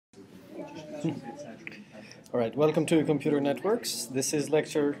All right, welcome to Computer Networks. This is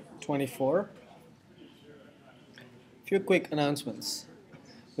lecture 24. A few quick announcements.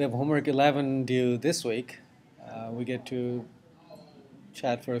 We have homework 11 due this week. We get to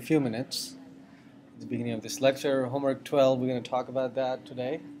chat for a few minutes at the beginning of this lecture. Homework 12, we're going to talk about that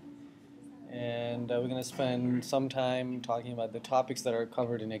today. And we're going to spend some time talking about the topics that are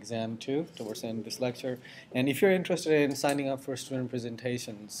covered in exam 2 towards the end of this lecture. And if you're interested in signing up for student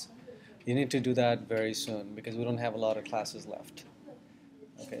presentations, you need to do that very soon because we don't have a lot of classes left.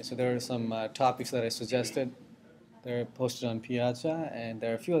 Okay, so there are some topics that I suggested. They're posted on Piazza, and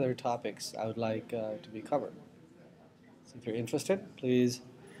there are a few other topics I would like to be covered. So if you're interested, please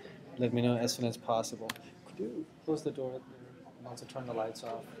let me know as soon as possible. Could you close the door there and also turn the lights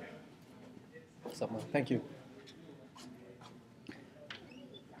off? Someone, thank you.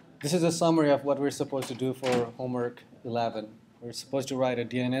 This is a summary of what we're supposed to do for homework 11. We're supposed to write a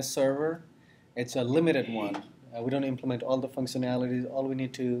DNS server. It's a limited one. We don't implement all the functionalities. All we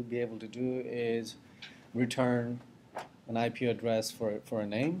need to be able to do is return an IP address for a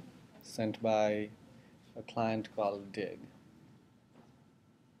name sent by a client called DIG.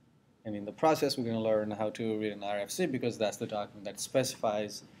 And in the process, we're going to learn how to read an RFC because that's the document that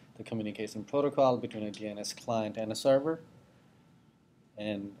specifies the communication protocol between a DNS client and a server.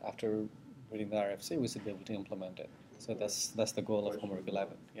 And after reading the RFC, we should be able to implement it. So that's the goal of homework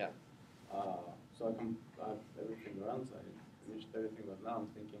 11. Yeah. So everything runs. I finished everything, but now I'm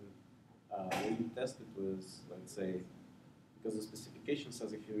thinking when you test it with, let's say, because the specification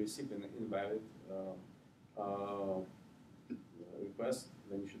says if you receive an invalid request,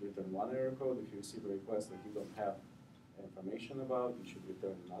 then you should return one error code. If you receive a request that you don't have information about, you should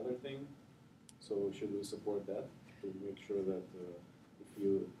return another thing. So should we support that to make sure that if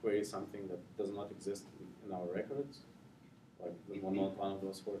you query something that does not exist in our records, like not one of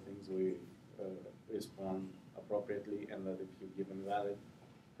those four things, we respond appropriately, and that if you give invalid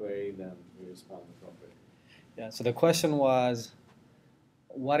query, then we respond appropriately. Yeah, so the question was,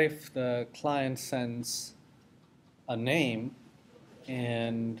 what if the client sends a name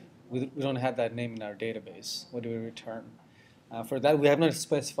and we don't have that name in our database? What do we return? For that, we have not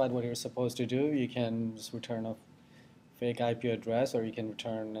specified what you're supposed to do. You can just return a fake IP address, or you can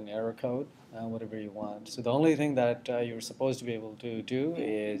return an error code, whatever you want. So the only thing that you're supposed to be able to do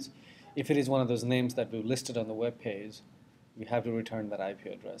is, if it is one of those names that we've listed on the web page, you have to return that IP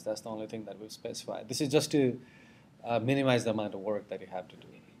address. That's the only thing that we've specified. This is just to minimize the amount of work that you have to do.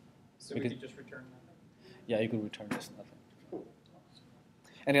 So we could just return that? Yeah, you could return just nothing.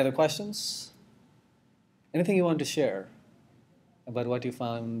 Any other questions? Anything you want to share about what you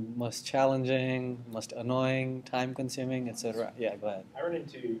found most challenging, most annoying, time-consuming, etc.? Yeah, go ahead. I run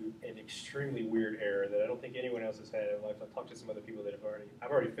into an extremely weird error that I don't think anyone else has had in life. I've talked to some other people that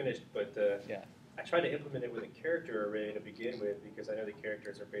I've already finished, but yeah. I tried to implement it with a character array to begin with because I know the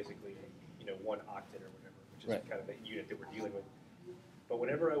characters are basically, one octet or whatever, which is right. kind of the unit that we're dealing with. But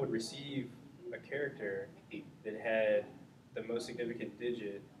whenever I would receive a character that had the most significant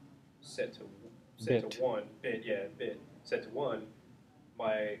digit set to 1 bit set to 1,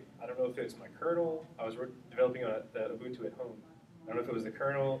 I don't know if it's my kernel. I was developing on the Ubuntu at home. I don't know if it was the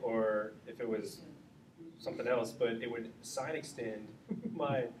kernel or if it was something else, but it would sign extend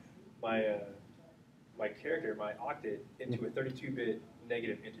my character, my octet, into a 32-bit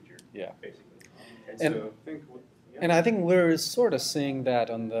negative integer. Yeah. Basically. And I think we're sort of seeing that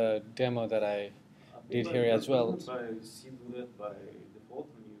on the demo that I did here as well. C do that by default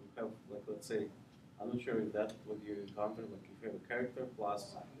when you have, like, let's say, I'm not sure if that's what you encounter, like if you have a character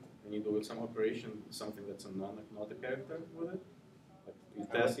plus when you do some operation, something that's not a character with it.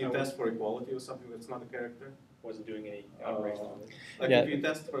 Like you test for equality with something that's not a character. Wasn't doing any operation on it. Like if you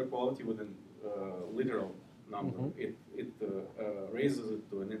test for equality with a literal number, it raises it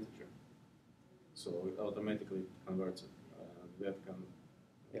to an integer. So it automatically converts it. That can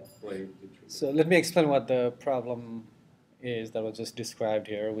play the trick. So let me explain what the problem is that was just described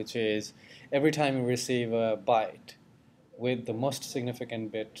here, which is every time you receive a byte with the most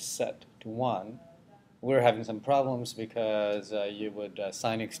significant bit set to 1, we're having some problems because you would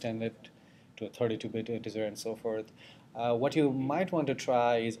sign extend it to a 32-bit integer and so forth. What you might want to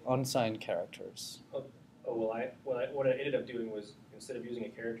try is unsigned characters. What I ended up doing was, instead of using a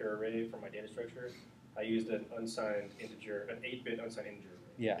character array for my data structure, I used an unsigned integer, an 8-bit unsigned integer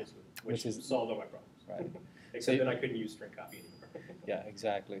array, which solved all my problems. Right. Except then I couldn't use string copy anymore. Yeah,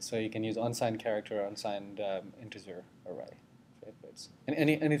 exactly. So you can use unsigned character, unsigned integer array. 8 bits. And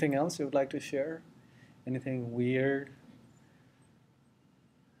anything else you would like to share? Anything weird?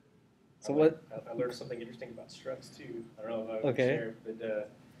 So I learned something interesting about struts too. I don't know if I would share, but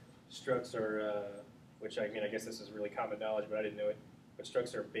structs are, which I mean, I guess this is really common knowledge, but I didn't know it. But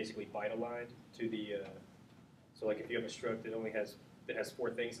structs are basically byte aligned to the. So like if you have a struct that has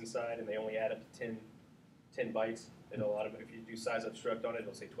 4 things inside, and they only add up to 10 bytes. It'll if you do size up struct on it,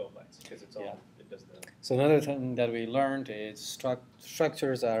 it'll say 12 bytes because it's all it does the. So another thing that we learned is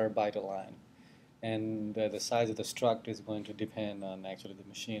structures are byte aligned, and the size of the struct is going to depend on actually the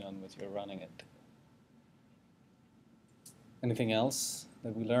machine on which you're running it. Anything else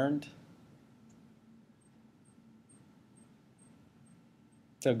that we learned?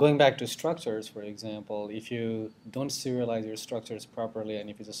 So going back to structures, for example, if you don't serialize your structures properly and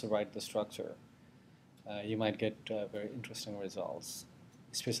if you just write the structure, you might get very interesting results,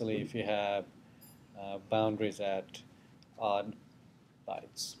 especially if you have boundaries at odd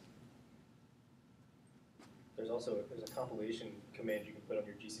bytes. There's a compilation command you can put on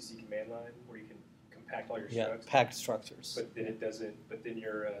your GCC command line where you can compact all your structs. Yeah, packed structures. But then it doesn't. But then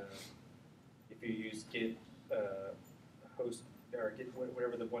if you use git host or git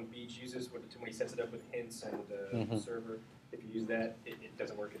whatever the one Beach uses when he sets it up with hints and server, if you use that, it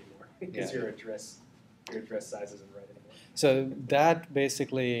doesn't work anymore because your address size isn't right anymore. So that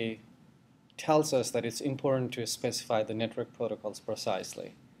basically tells us that it's important to specify the network protocols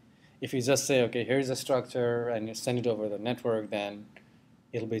precisely. If you just say, okay, here's a structure and you send it over the network, then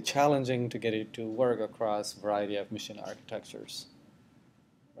it'll be challenging to get it to work across a variety of machine architectures,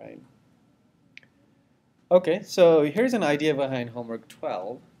 right? Okay, so here's an idea behind homework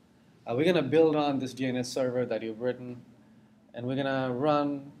 12. We're going to build on this DNS server that you've written, and we're going to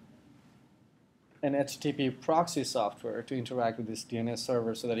run an HTTP proxy software to interact with this DNS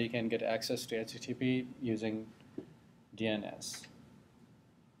server so that you can get access to HTTP using DNS.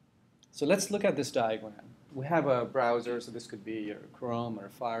 So let's look at this diagram. We have a browser, so this could be your Chrome or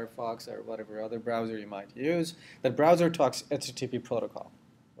Firefox or whatever other browser you might use. That browser talks HTTP protocol,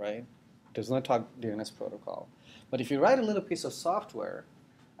 right? It does not talk DNS protocol. But if you write a little piece of software,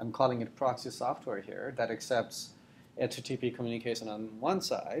 I'm calling it proxy software here, that accepts HTTP communication on one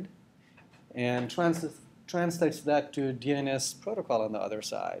side and translates that to DNS protocol on the other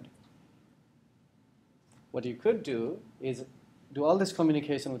side. What you could do is do all this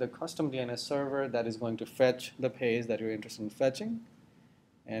communication with a custom DNS server that is going to fetch the page that you're interested in fetching.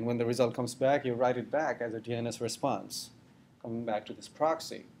 And when the result comes back, you write it back as a DNS response, coming back to this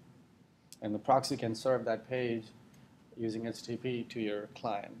proxy. And the proxy can serve that page using HTTP to your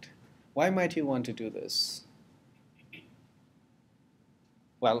client. Why might you want to do this?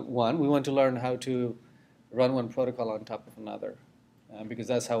 Well, one, we want to learn how to run one protocol on top of another, because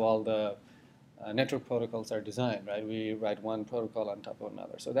that's how all the network protocols are designed, right? We write one protocol on top of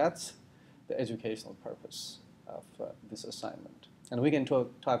another. So that's the educational purpose of this assignment. And we can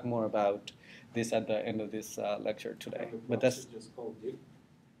talk more about this at the end of this lecture today. But that's just called dig.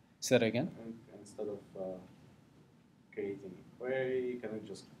 Say that again? And instead of creating a query, can you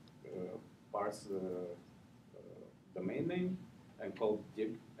just parse the main name and call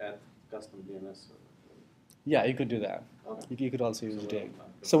dig at custom DNS server? Yeah, you could do that. Okay. You could also use dig.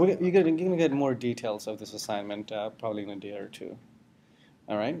 So you're going to get more details of this assignment probably in a day or two.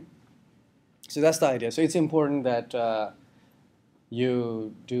 All right? So that's the idea. So it's important that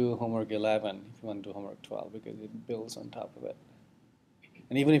you do homework 11 if you want to do homework 12 because it builds on top of it.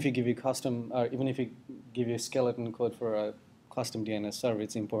 And even if you give you even if you give you skeleton code for a custom DNS server,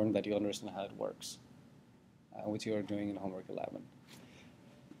 it's important that you understand how it works, which you are doing in homework 11.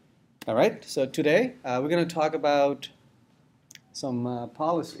 All right, so today we're going to talk about some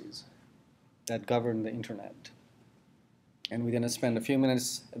policies that govern the internet. And we're going to spend a few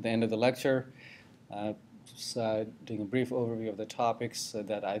minutes at the end of the lecture just doing a brief overview of the topics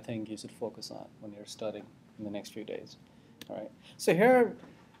that I think you should focus on when you're studying in the next few days. All right, so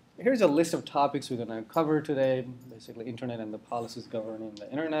here's a list of topics we're going to cover today, basically internet and the policies governing the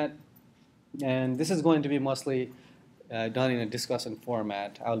internet. And this is going to be mostly done in a discussion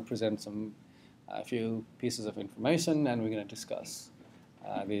format. I'll present a few pieces of information, and we're going to discuss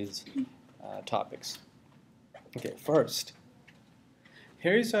these topics. Okay, first,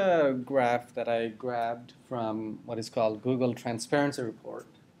 here's a graph that I grabbed from what is called Google Transparency Report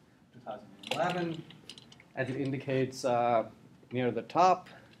 2011. As it indicates near the top,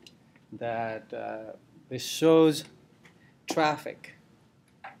 that this shows traffic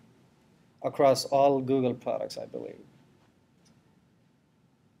across all Google products, I believe,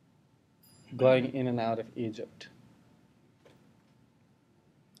 going in and out of Egypt.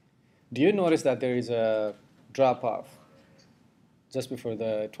 Do you notice that there is a drop-off just before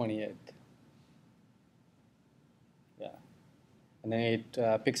the 28th? Yeah. And then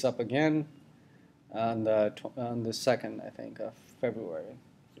it picks up again on the 2nd, I think, of February.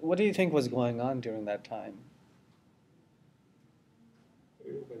 what do you think was going on during that time?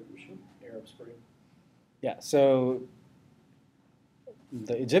 Arab Spring. Yeah, so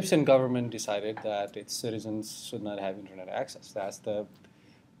the Egyptian government decided that its citizens should not have internet access. That's the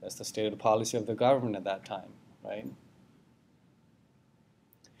stated policy of the government at that time, right?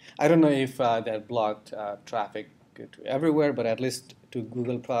 I don't know if that blocked traffic to everywhere, but at least to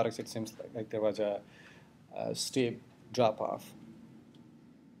Google products, it seems like there was a steep drop-off.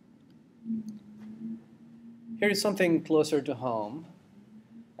 Here is something closer to home.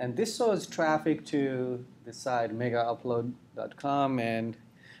 And this shows traffic to the site megaupload.com and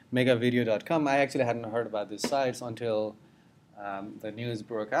megavideo.com. I actually hadn't heard about these sites until the news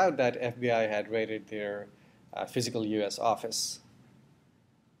broke out that FBI had raided their physical U.S. office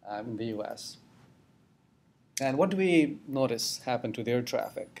in the U.S. And what do we notice happened to their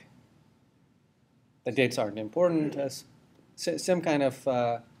traffic? The dates aren't important. Some kind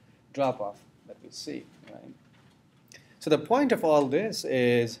of drop-off that we see, right? So the point of all this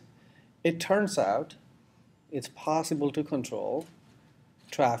is, it turns out it's possible to control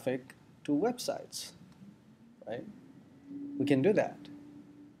traffic to websites, right? We can do that.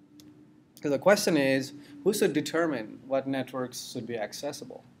 Because the question is, who should determine what networks should be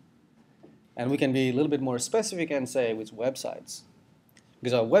accessible? And we can be a little bit more specific and say which websites.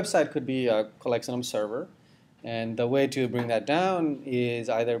 Because a website could be a collection of server, and the way to bring that down is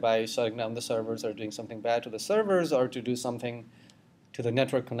either by shutting down the servers or doing something bad to the servers, or to do something to the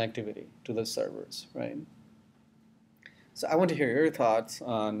network connectivity to the servers, right? So I want to hear your thoughts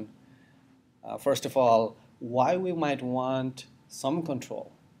on, first of all, why we might want some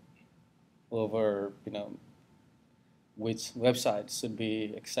control over, which websites should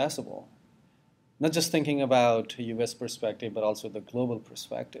be accessible. Not just thinking about U.S. perspective, but also the global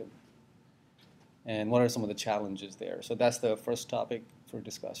perspective. And what are some of the challenges there? So that's the first topic for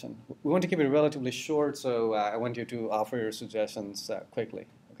discussion. We want to keep it relatively short, so I want you to offer your suggestions quickly,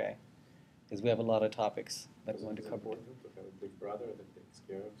 okay? Because we have a lot of topics that we want to cover. Important to have a big brother that takes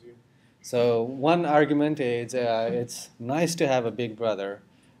care of you. So one argument is it's nice to have a big brother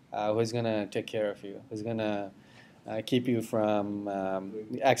who's going to take care of you, who's going to keep you from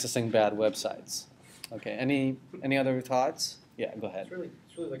accessing bad websites. Okay, any other thoughts? Yeah, go ahead.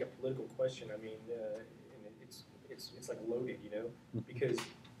 It's really like a political question. I mean, and it's like loaded, because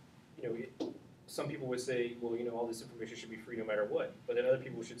some people would say, well, all this information should be free no matter what. But then other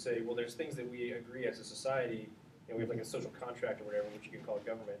people should say, well, there's things that we agree as a society. We have like a social contract or whatever, which you can call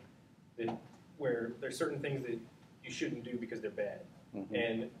government, that where there's certain things that you shouldn't do because they're bad. Mm-hmm.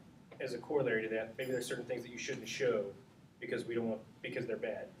 And as a corollary to that, maybe there's certain things that you shouldn't show because because they're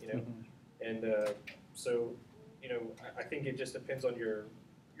bad. Mm-hmm. And so. I think it just depends on your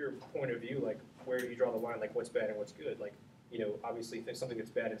point of view, like where do you draw the line, like what's bad and what's good. Like, obviously if there's something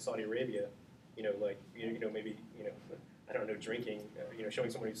that's bad in Saudi Arabia, maybe, I don't know, drinking, showing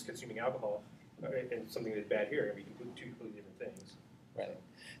someone who's consuming alcohol, and something that's bad here, two completely different things. Right.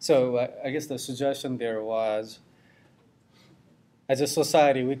 So I guess the suggestion there was, as a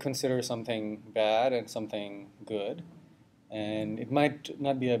society, we consider something bad and something good. And it might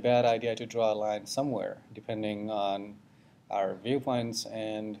not be a bad idea to draw a line somewhere, depending on our viewpoints,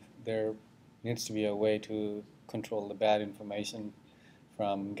 and there needs to be a way to control the bad information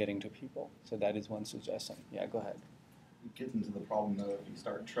from getting to people. So that is one suggestion. Yeah, go ahead. It gets into the problem, though, if you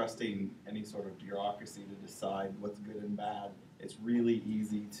start trusting any sort of bureaucracy to decide what's good and bad, it's really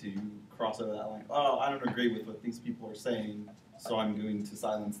easy to cross over that line. Oh, I don't agree with what these people are saying, so I'm going to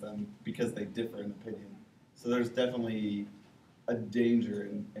silence them because they differ in opinion. So there's definitely a danger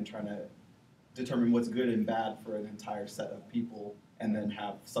in trying to determine what's good and bad for an entire set of people, and then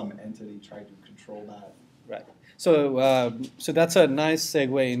have some entity try to control that. Right. So, so that's a nice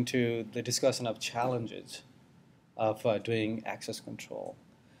segue into the discussion of challenges of doing access control.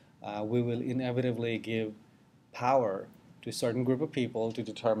 We will inevitably give power to a certain group of people to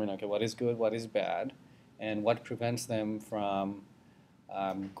determine, okay, what is good, what is bad, and what prevents them from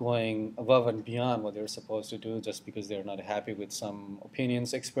going above and beyond what they're supposed to do just because they're not happy with some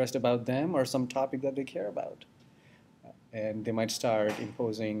opinions expressed about them or some topic that they care about. And they might start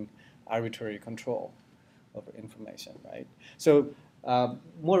imposing arbitrary control over information, right? So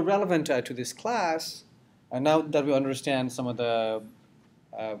more relevant to this class, now that we understand some of the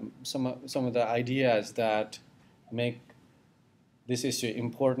ideas that make this issue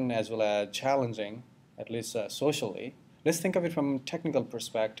important as well as challenging, at least socially, let's think of it from a technical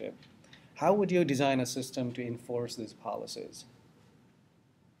perspective. How would you design a system to enforce these policies?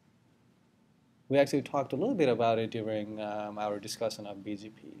 We actually talked a little bit about it during our discussion of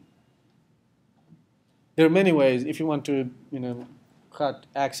BGP. There are many ways. If you want to, cut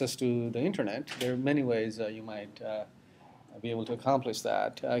access to the internet, there are many ways you might be able to accomplish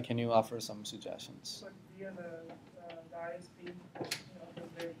that. Can you offer some suggestions? But via the ISP, because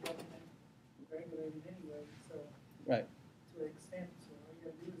they're government regulated anyway, so Right. to an extent, so all you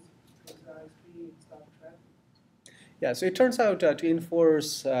gotta do is go to the ISP and stop traffic. Yeah, so it turns out to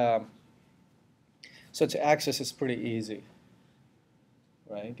enforce such access is pretty easy,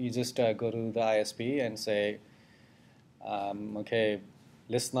 right? You just go to the ISP and say, okay,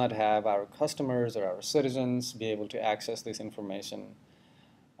 let's not have our customers or our citizens be able to access this information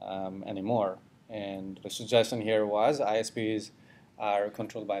anymore. And the suggestion here was ISPs are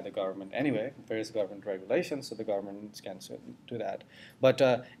controlled by the government anyway, various government regulations, so the government can do that. But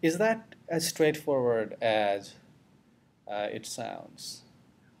is that as straightforward as it sounds?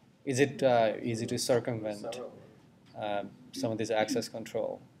 Is it easy to circumvent some of this access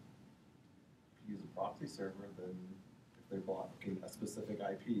control? If you use a proxy server, then if they're blocking a specific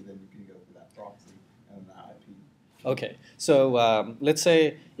IP, then you can go through that proxy and that IP. Okay, so let's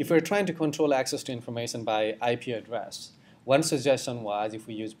say if we're trying to control access to information by IP address, one suggestion was if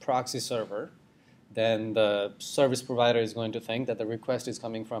we use proxy server, then the service provider is going to think that the request is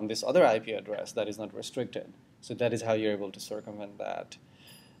coming from this other IP address that is not restricted. So that is how you're able to circumvent that.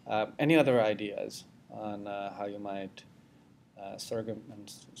 Any other ideas on how you might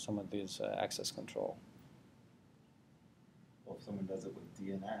circumvent some of these access control? Well, if someone does it with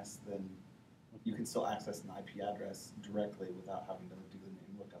DNS, then you can still access an IP address directly without having to do the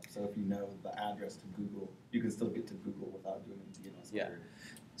name lookup. So if you know the address to Google, you can still get to Google without doing a DNS Yeah. query.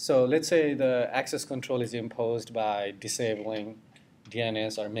 So let's say the access control is imposed by disabling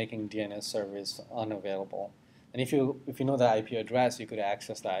DNS or making DNS service unavailable. And if you know the IP address, you could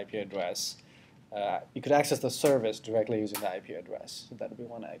access the IP address. You could access the service directly using the IP address. So that would be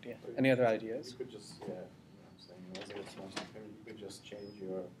one idea. Any other ideas? You could just, yeah, I'm saying, as I was mentioning, you could just change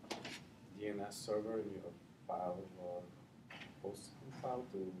your DNS server in your file, hosting file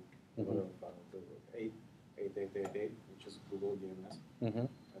to whatever file, to 8888, which is Google DNS. Mm-hmm.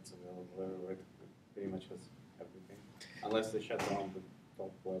 That's available everywhere. It pretty much has everything, unless they shut down the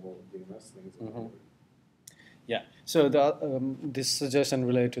top level DNS things. Mm-hmm. Yeah. So this suggestion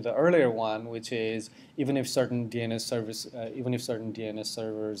related to the earlier one, which is even if certain DNS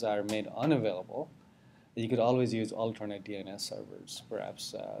servers are made unavailable, you could always use alternate DNS servers,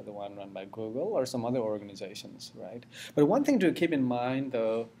 perhaps the one run by Google or some other organizations, right? But one thing to keep in mind,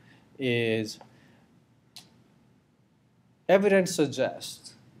 though, is evidence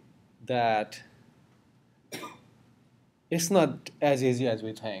suggests that it's not as easy as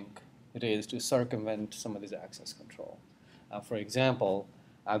we think it is to circumvent some of this access control. For example,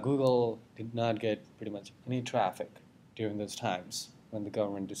 Google did not get pretty much any traffic during those times when the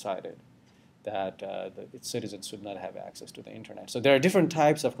government decided that its citizens should not have access to the internet. So there are different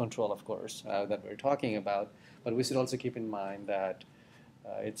types of control, of course, that we're talking about, but we should also keep in mind that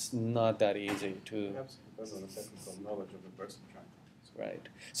it's not that easy to... Perhaps it depends on the technical knowledge of the person trying to. Right.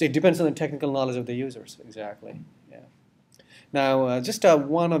 So it depends on the technical knowledge of the users, exactly. Yeah. Now, just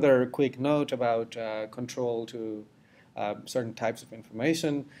one other quick note about control to certain types of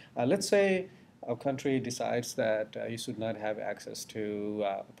information. Let's say a country decides that you should not have access to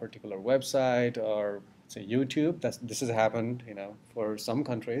a particular website or, say, YouTube. This has happened, for some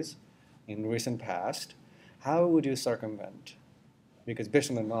countries in recent past. How would you circumvent? Because based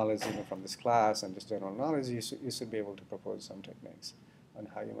on the knowledge from this class and just general knowledge, you should be able to propose some techniques on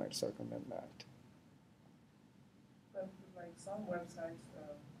how you might circumvent that. But like some websites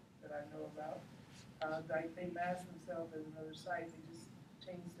that I know about, they mask themselves as another site. They just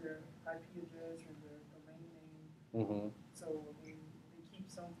change their IP address or their domain name. Mm-hmm. So I mean, they keep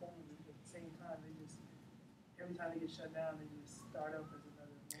some form of it at the same time. Every time they get shut down, they just start up as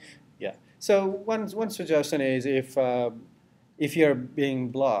another name. Yeah. So one suggestion is if you're being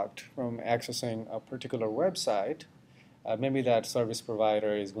blocked from accessing a particular website, maybe that service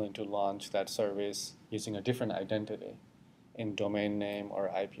provider is going to launch that service using a different identity in domain name or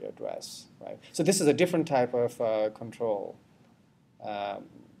IP address, right? So this is a different type of control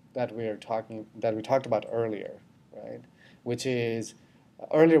that we talked about earlier, right? Which is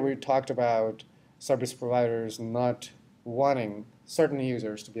earlier we talked about service providers not wanting certain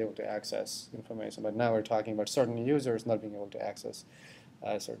users to be able to access information, but now we're talking about certain users not being able to access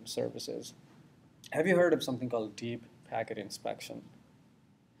certain services. Have you heard of something called deep packet inspection?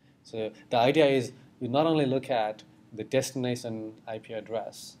 So the idea is you not only look at the destination IP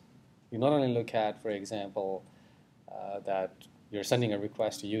address, you not only look at, for example, that you're sending a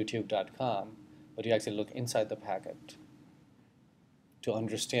request to youtube.com, but you actually look inside the packet to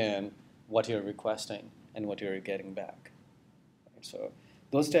understand what you're requesting and what you're getting back. So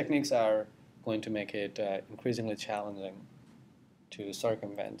those techniques are going to make it increasingly challenging to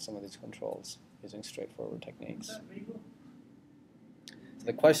circumvent some of these controls using straightforward techniques. Is that legal? So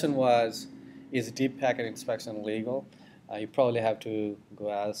the question was, is deep packet inspection legal? You probably have to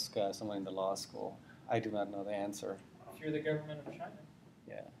go ask someone in the law school. I do not know the answer. If you're the government of China.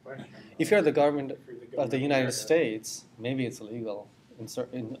 Yeah. Question. If you're the government If you're the of the government United America. States, maybe it's illegal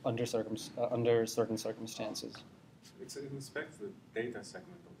under certain circumstances. It inspects the data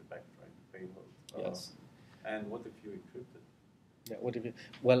segment of the packet, right? The payload. Yes. And what if you encrypt it? Yeah. What if you?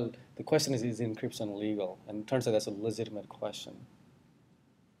 Well, the question is encryption legal? And it turns out that's a legitimate question.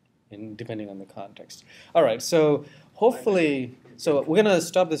 Depending on the context. All right. So hopefully, so we're gonna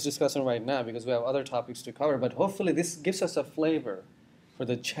stop this discussion right now because we have other topics to cover. But hopefully, this gives us a flavor for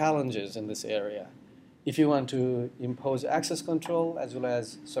the challenges in this area. If you want to impose access control as well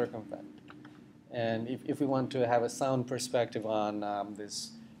as circumvent. And if we want to have a sound perspective on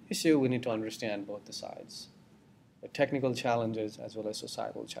this issue, we need to understand both the sides, the technical challenges as well as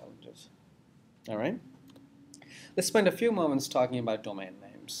societal challenges. All right? Let's spend a few moments talking about domain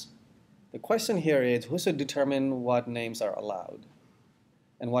names. The question here is, who should determine what names are allowed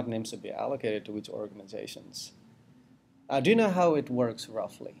and what names should be allocated to which organizations? Do you know how it works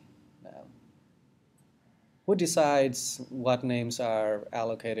roughly now? Who decides what names are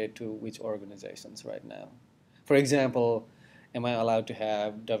allocated to which organizations right now? For example, am I allowed to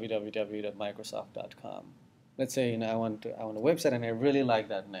have www.microsoft.com? Let's say I want a website and I really like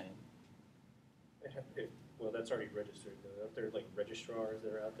that name. Well, that's already registered, though. Aren't there like registrars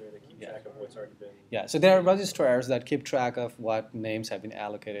that are out there that keep track of what's already been? Yeah, so there are registrars that keep track of what names have been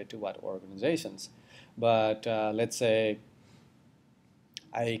allocated to what organizations. But let's say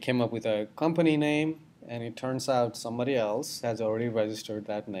I came up with a company name, and it turns out somebody else has already registered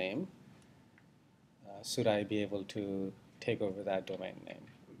that name. Should I be able to take over that domain name?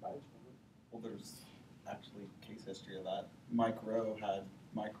 Well, there's actually case history of that. Mike Rowe had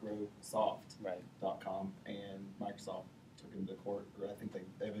Microsoft.com, and Microsoft took him to court, or I think they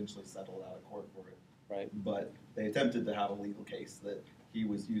eventually settled out of court for it. Right. But they attempted to have a legal case that he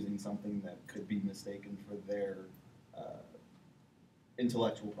was using something that could be mistaken for their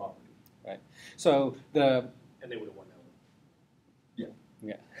intellectual property. Right. So And they would have won that one.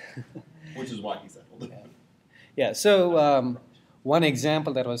 yeah. Which is why he settled. Yeah. Yeah. So one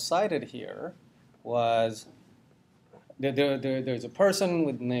example that was cited here was there's a person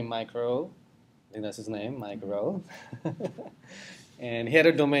with the name Mike Rowe. I think that's his name, Mike Rowe. And he had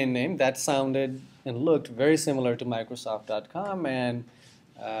a domain name that sounded and looked very similar to Microsoft.com, and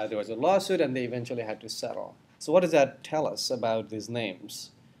there was a lawsuit, and they eventually had to settle. So what does that tell us about these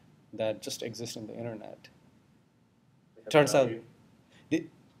names that just exist in the internet? They have Turns out value.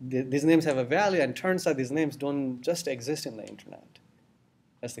 these names have a value, and turns out these names don't just exist in the internet.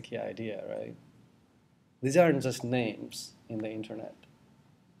 That's the key idea, right? These aren't just names in the internet.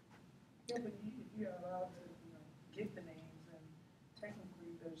 Yeah, but you're allowed to, get the names, and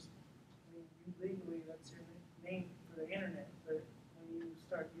technically you legally, that's your name for the internet, but when you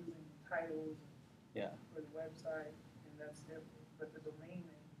start using titles Yeah. for the website, and that's different, but the domain name,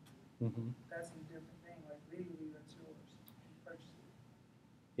 Mm-hmm. that's a different thing, like legally, that's yours, you purchased it.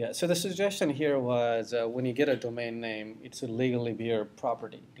 Yeah, so the suggestion here was when you get a domain name, it should legally be your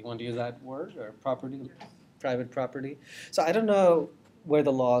property. Do you want to use that word, or property, Yes. private property? So I don't know where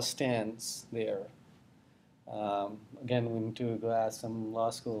the law stands there. Again, we need to go ask some law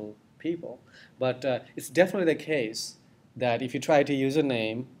school people. But it's definitely the case that if you try to use a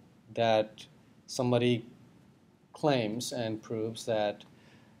name that somebody claims and proves that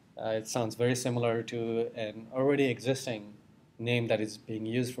it sounds very similar to an already existing name that is being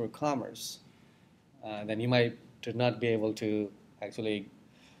used for commerce, then you might not be able to actually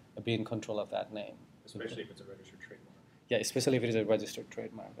be in control of that name. Especially if it's a registered trademark. Yeah, especially if it is a registered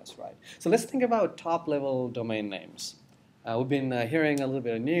trademark, that's right. So let's think about top-level domain names. We've been hearing a little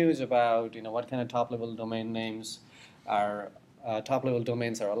bit of news about what kind of top-level domain names are, top-level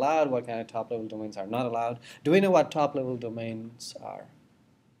domains are allowed, what kind of top-level domains are not allowed. Do we know what top-level domains are?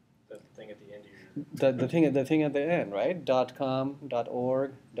 The thing at the end of your The thing at the end, right? .com,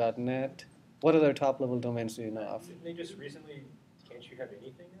 .org, .net. What other top-level domains do you know of? Didn't they just recently? Can't you have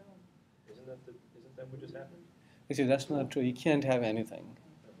anything now? Isn't that what just happened? Actually, that's not true. You can't have anything.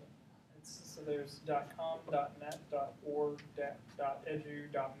 So there's .com, .net, .org, .edu,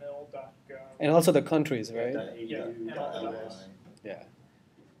 .mil, .gov. And also the countries, right? Yeah. .us. Yeah.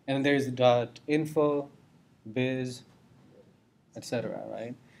 And there's .info, biz, etc.,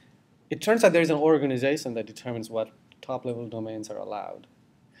 right? It turns out there's an organization that determines what top-level domains are allowed.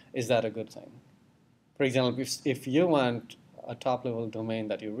 Is that a good thing? For example, if you want a top-level domain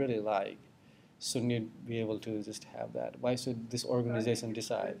that you really like, shouldn't you be able to just have that? Why should this organization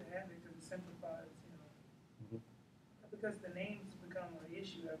decide? It's good to have it because it simplifies, Mhm. because the names become an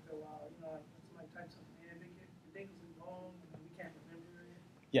issue after a while. Like when somebody types something in, they get ridiculously long, and we can't remember it.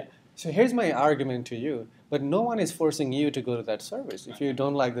 Yeah. So here's my argument to you. But no one is forcing you to go to that service. If you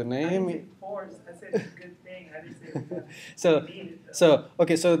don't like the I didn't name, say force. I said it's a good thing. I didn't say we so need it. Though.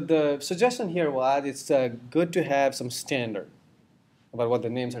 so the suggestion here was it's good to have some standard about what the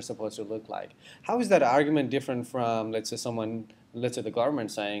names are supposed to look like. How is that argument different from, let's say the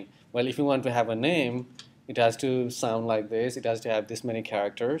government saying, well, if you want to have a name, it has to sound like this, it has to have this many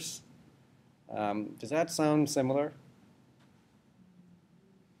characters. Does that sound similar?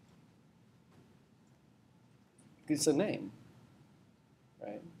 It's a name,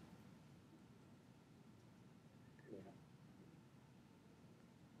 right?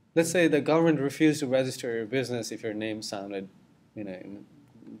 Let's say the government refused to register your business if your name sounded,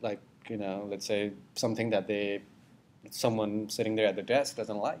 let's say something that someone sitting there at the desk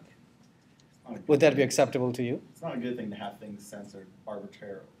doesn't like. Would that be acceptable to you? It's not a good thing to have things censored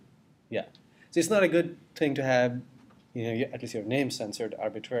arbitrarily. Yeah. So it's not a good thing to have, at least your name censored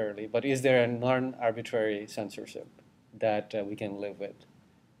arbitrarily. But is there a non-arbitrary censorship that we can live with?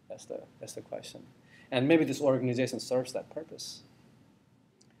 That's the question. And maybe this organization serves that purpose.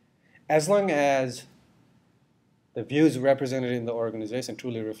 As long as the views represented in the organization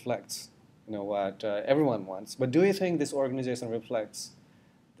truly reflects, what everyone wants. But do you think this organization reflects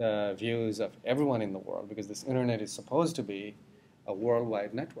the views of everyone in the world? Because this internet is supposed to be a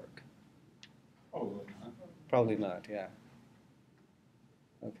worldwide network. Probably not. Probably not, yeah.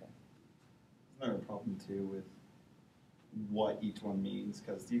 Okay. There's another problem too with what each one means,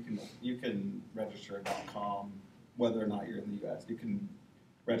 because you can register a .com whether or not you're in the U.S. You can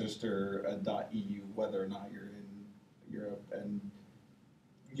register a .eu whether or not you're in Europe, and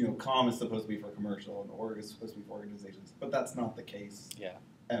 .com is supposed to be for commercial and org is supposed to be for organizations, but that's not the case. Yeah.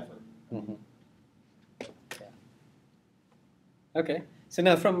 Ever. Mm-hmm. Yeah. Okay. So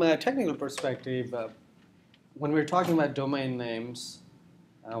now, from a technical perspective, when we're talking about domain names,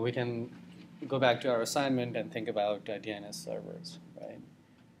 we can go back to our assignment and think about DNS servers, right?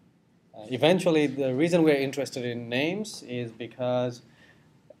 Eventually, the reason we're interested in names is because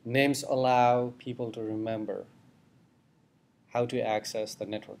names allow people to remember how to access the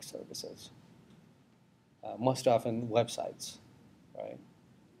network services, most often websites, right?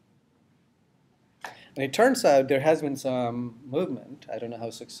 And it turns out there has been some movement, I don't know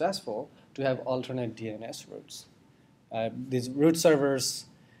how successful, to have alternate DNS routes. These root servers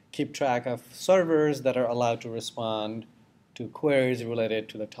keep track of servers that are allowed to respond to queries related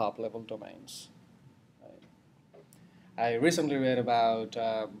to the top-level domains. Right? I recently read about,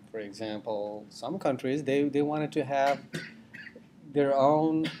 for example, some countries, they wanted to have their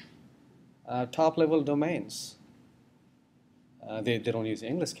own top-level domains. They don't use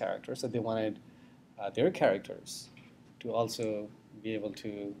English characters, so they wanted their characters to also be able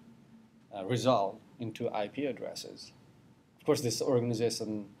to resolve into IP addresses. Of course, this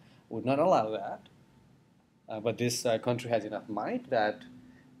organization would not allow that, but this country has enough might that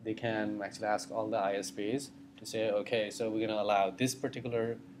they can actually ask all the ISPs to say, okay, so we're going to allow this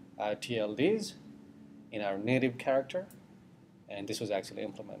particular TLDs in our native character, and this was actually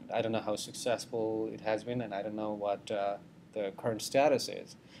implemented. I don't know how successful it has been, and I don't know what the current status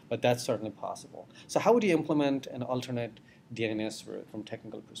is, but that's certainly possible. So how would you implement an alternate DNS route from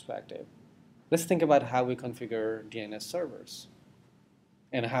technical perspective? Let's think about how we configure DNS servers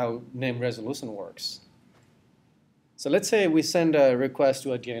and how name resolution works. So let's say we send a request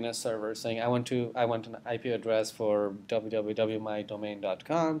to a DNS server saying, I want an IP address for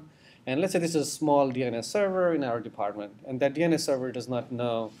www.mydomain.com, and let's say this is a small DNS server in our department, and that DNS server does not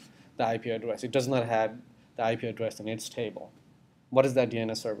know the IP address. It does not have the IP address in its table. What does that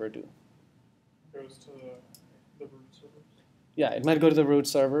DNS server do? Goes to the root servers. Yeah, it might go to the root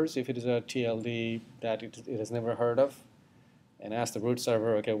servers if it is a TLD that it has never heard of, and ask the root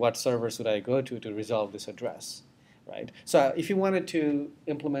server, okay, what server should I go to resolve this address, right? So if you wanted to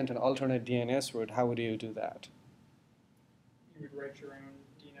implement an alternate DNS route, how would you do that? You would write your own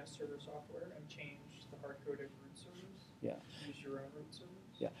DNS server software and change the hard-coded root servers. Yeah. Use your own root servers.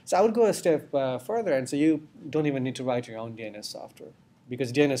 Yeah. So I would go a step further, and so you don't even need to write your own DNS software,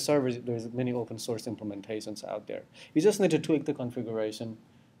 because DNS servers, there's many open source implementations out there. You just need to tweak the configuration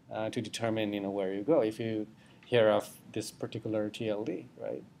to determine, where you go if you hear of this particular TLD,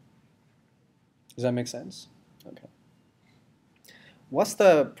 right? Does that make sense? Okay. What's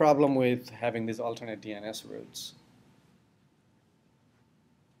the problem with having these alternate DNS routes?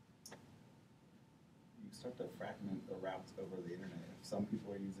 You start to fragment the routes over the internet. If some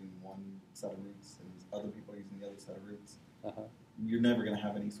people are using one set of routes and other people are using the other set of routes, you're never going to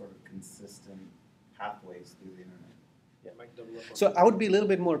have any sort of consistent pathways through the internet. Yeah, Mike, double up on So that. I would be a little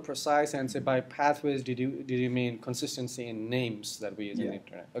bit more precise and say by pathways, did you mean consistency in names that we use in the Yeah.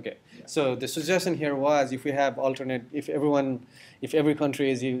 internet? Okay. Yeah. So the suggestion here was if we have if every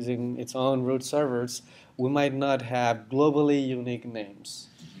country is using its own root servers, we might not have globally unique names.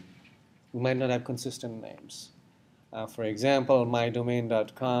 We might not have consistent names. For example,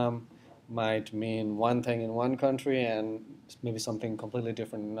 mydomain.com might mean one thing in one country and maybe something completely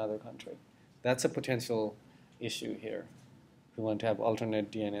different in another country. That's a potential issue here. We want to have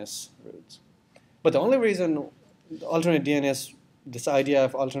alternate DNS routes. But the only reason alternate DNS, this idea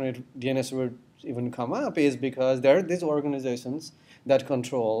of alternate DNS routes even come up is because there are these organizations that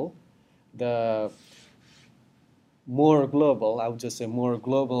control the more global, I would just say more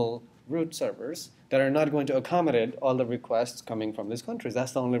global root servers that are not going to accommodate all the requests coming from these countries.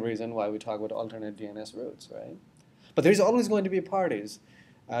 That's the only reason why we talk about alternate DNS routes, right? But there's always going to be parties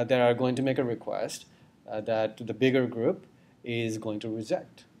that are going to make a request that the bigger group is going to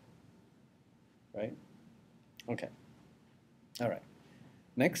reject, right? Okay. All right.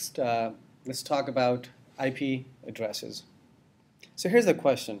 Next, let's talk about IP addresses. So here's the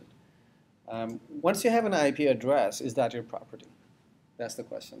question. Once you have an IP address, is that your property? That's the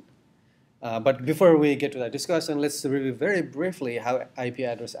question. But before we get to that discussion, let's review very briefly how IP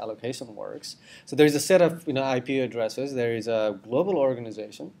address allocation works. So there's a set of IP addresses. There is a global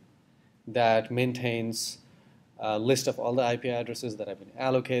organization that maintains a list of all the IP addresses that have been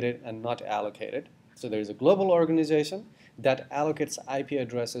allocated and not allocated. So there's a global organization that allocates IP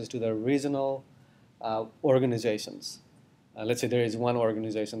addresses to the regional organizations. Let's say there is one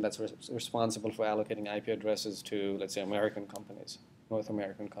organization that's responsible for allocating IP addresses to, let's say, American companies, North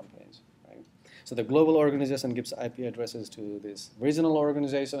American companies. Right? So the global organization gives IP addresses to this regional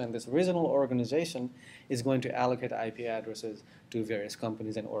organization, and this regional organization is going to allocate IP addresses to various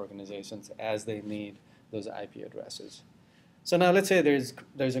companies and organizations as they need those IP addresses. So now let's say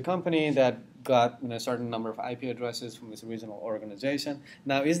there's a company that got a certain number of IP addresses from this regional organization.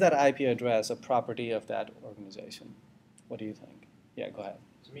 Now, is that IP address a property of that organization? What do you think? Yeah, go ahead.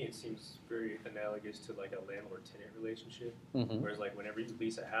 To me, it seems very analogous to like a landlord-tenant relationship. Mm-hmm. Whereas like whenever you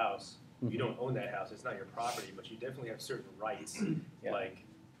lease a house, you don't own that house. It's not your property, but you definitely have certain rights. Yeah. Like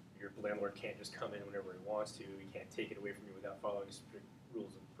your landlord can't just come in whenever he wants to. He can't take it away from you without following strict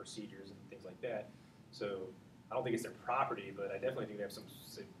rules and procedures and things like that. So I don't think it's their property, but I definitely think they have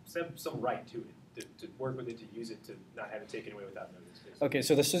some right to it, to work with it, to use it, to not have it taken away without notice. Basically. Okay,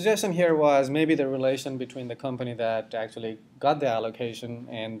 so the suggestion here was maybe the relation between the company that actually got the allocation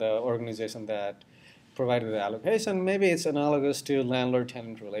and the organization that provided the allocation. Maybe it's analogous to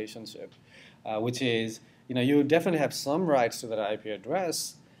landlord-tenant relationship, which is, you definitely have some rights to that IP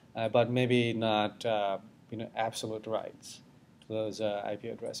address, but maybe not, absolute rights to those IP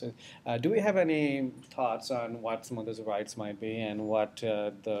addresses. Do we have any thoughts on what some of those rights might be and what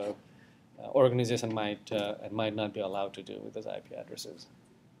the organization might and might not be allowed to do with those IP addresses?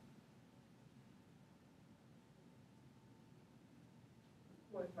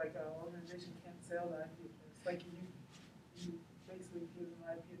 What, like an organization can't sell the IP address? Like you basically give them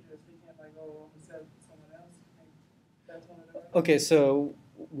an IP address, they can't like, oh, I'm gonna sell it to someone else. Like, that's one of the rights. Okay, so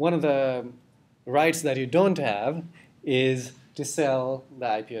one of the rights that you don't have is to sell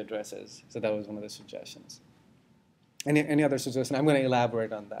the IP addresses. So that was one of the suggestions. Any other suggestion? I'm going to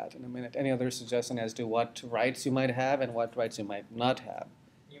elaborate on that in a minute. Any other suggestion as to what rights you might have and what rights you might not have?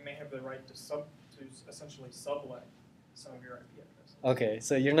 You may have the right to essentially sublet some of your IP addresses. Okay,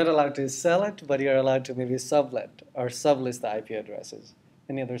 so you're not allowed to sell it, but you're allowed to maybe sublet or sublist the IP addresses.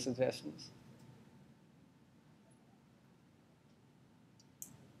 Any other suggestions?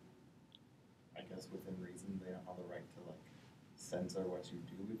 I guess within reason, they don't have the right to censor what you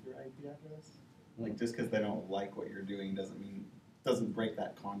do with your IP address. Like just because they don't like what you're doing doesn't break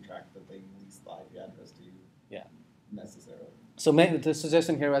that contract that they leased the IP address to you. Yeah. Necessarily. So the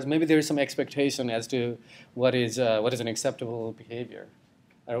suggestion here was maybe there is some expectation as to what is an acceptable behavior,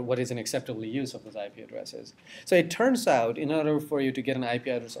 or what is an acceptable use of those IP addresses. So it turns out, in order for you to get an IP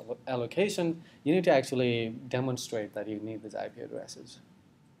address allocation, you need to actually demonstrate that you need these IP addresses.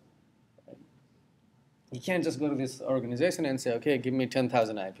 Right? You can't just go to this organization and say, okay, give me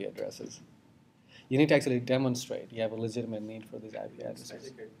 10,000 IP addresses. You need to actually demonstrate you have a legitimate need for these IP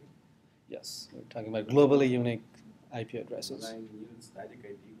addresses. Yes, we're talking about globally unique IP addresses. When I needed static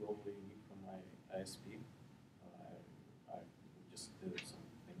IP globally unique from my ISP, I just did some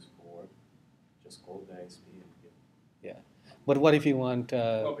things for work, just called the ISP and get. Yeah. But what if you want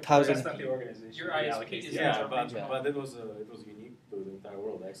Well, but thousand? That's not the organization. Your that ISP allocates is the Yeah, not budget. regional. but it was unique to the entire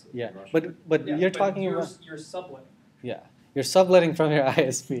world actually. Yeah, in Russia. but Yeah, you're but talking you're, about you're subletting. you're subletting from your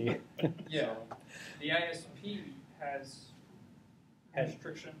ISP. Yeah. The ISP has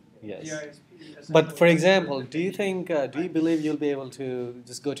restriction. Yes. The ISP But for essentially- example, do you believe you'll be able to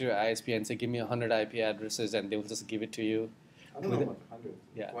just go to your ISP and say, give me 100 IP addresses, and they'll just give it to you? I don't know about 100.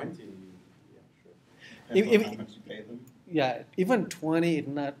 Yeah. 20, yeah, sure. Depends If- on how much you pay them. Yeah, even 20,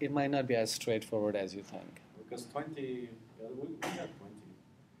 it might not be as straightforward as you think. Because 20, yeah, we got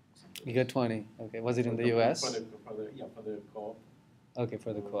 20. You got 20. Okay, was it in the For U.S.? For the co-op. Okay,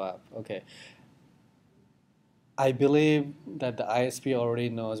 for the co-op. Okay. I believe that the ISP already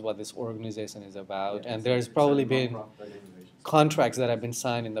knows what this organization is about, Yeah, and it's there's a probably non-profit been organization. contracts that have been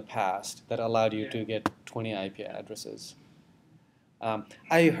signed in the past that allowed you Yeah. to get 20 IP addresses.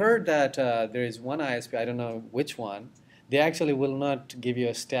 I heard that there is one ISP, I don't know which one, they actually will not give you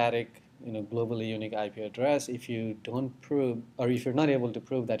a static, globally unique IP address if you don't prove, or if you're not able to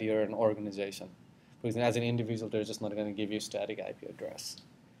prove that you're an organization. For example, as an individual, they're just not going to give you static IP address.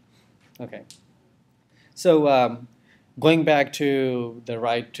 Okay. So going back to the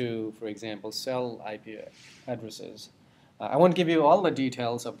right to, for example, sell IP addresses, I won't give you all the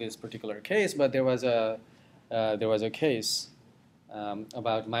details of this particular case, but there was a case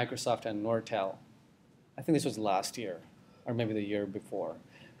about Microsoft and Nortel. I think this was last year, or maybe the year before.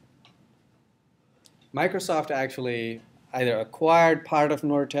 Microsoft actually either acquired part of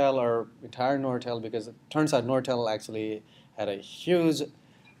Nortel or entire Nortel, because it turns out Nortel actually had a huge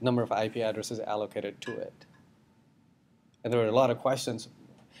number of IP addresses allocated to it. And there were a lot of questions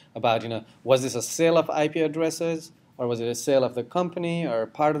about, was this a sale of IP addresses, or was it a sale of the company or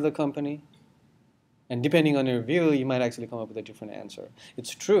part of the company? And depending on your view, you might actually come up with a different answer.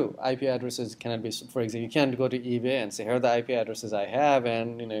 It's true, IP addresses cannot be, for example, you can't go to eBay and say, here are the IP addresses I have,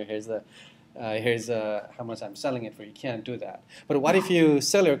 and here's how much I'm selling it for. You can't do that. But what if you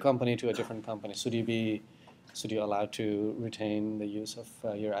sell your company to a different company? Should you allow to retain the use of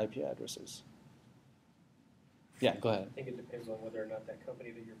your IP addresses? Yeah, go ahead. I think it depends on whether or not that company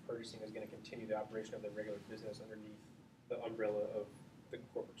that you're purchasing is going to continue the operation of their regular business underneath the umbrella of the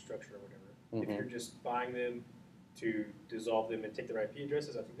corporate structure or whatever. Mhm. If you're just buying them to dissolve them and take their IP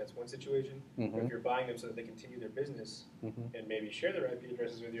addresses, I think that's one situation. Mhm. If you're buying them so that they continue their business Mhm. and maybe share their IP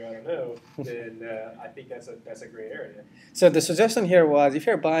addresses with you, I don't know, then I think that's a gray area. So the suggestion here was, if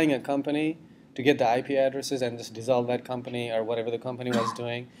you're buying a company to get the IP addresses and just dissolve that company or whatever the company was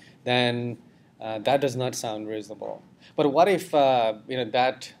doing, then that does not sound reasonable. But what if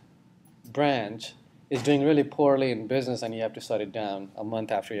that branch is doing really poorly in business and you have to shut it down a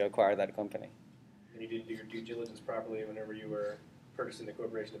month after you acquire that company? And you didn't do your due diligence properly whenever you were purchasing the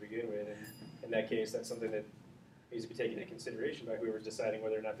corporation to begin with, and in that case, that's something that needs to be taken into consideration by whoever's deciding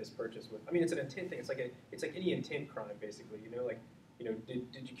whether or not this purchase would. I mean, it's an intent thing. It's like any intent crime, basically.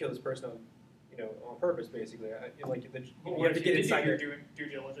 Did you kill this person on purpose, basically? Well, you what have to if get you inside did your. your due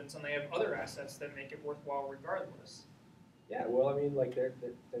diligence and they have other assets that make it worthwhile regardless? Yeah, well, I mean,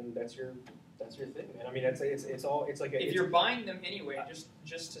 then that's your thing, man. I mean, it's like If you're buying them anyway,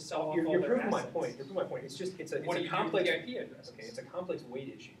 just to sell off you're all their proving my assets. point. You're proving my point. It's What do a you complex. do with the IP addresses? Okay, it's a complex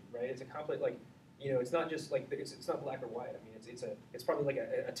weight issue, right? It's a complex it's not just like it's not black or white. I mean, it's probably like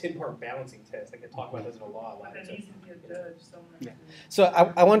a 10-part balancing test. Like they talk about this in a law. But there needs to be a judge somewhere. Yeah. So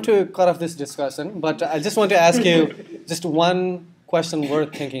I want to cut off this discussion, but I just want to ask you just one question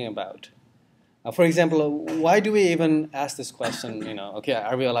worth thinking about. For example, why do we even ask this question? Okay,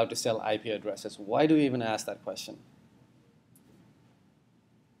 are we allowed to sell IP addresses? Why do we even ask that question?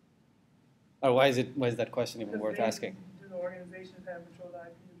 Or why is that question even worth asking? Do the organizations have control of the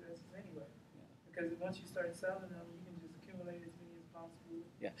IP addresses anyway? Because once you start selling them, you can just accumulate as many as possible.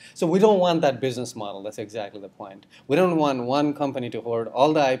 Yeah. So we don't want that business model. That's exactly the point. We don't want one company to hoard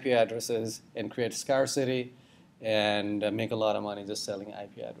all the IP addresses and create scarcity and make a lot of money just selling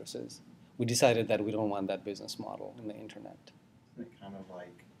IP addresses. We decided that we don't want that business model in the internet. Isn't it kind of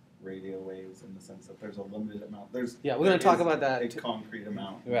like radio waves in the sense that there's a limited amount? Yeah, we're going to talk about that. A concrete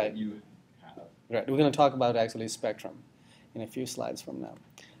amount Right. that you have. Right. We're going to talk about actually spectrum in a few slides from now.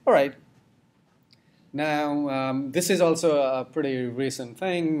 All right. Now, this is also a pretty recent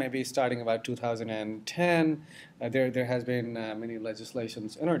thing, maybe starting about 2010. There has been many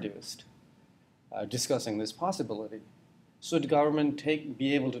legislations introduced discussing this possibility. Should government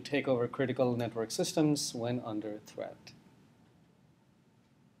be able to take over critical network systems when under threat?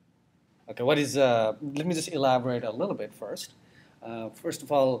 Okay, let me just elaborate a little bit first. First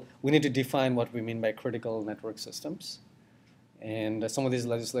of all, we need to define what we mean by critical network systems. And some of these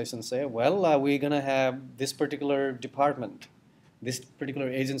legislations say, well, we're going to have this particular department, this particular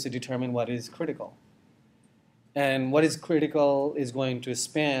agency determine what is critical. And what is critical is going to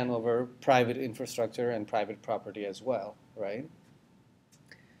span over private infrastructure and private property as well, right?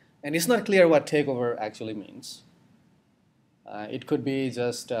 And it's not clear what takeover actually means. It could be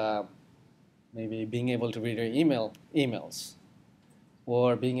just maybe being able to read your emails,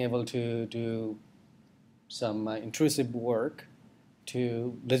 or being able to do some intrusive work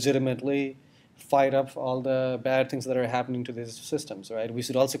to legitimately fight up all the bad things that are happening to these systems, right? We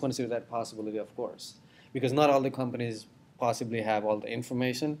should also consider that possibility, of course, because not all the companies possibly have all the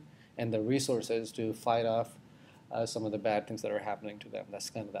information and the resources to fight off some of the bad things that are happening to them. That's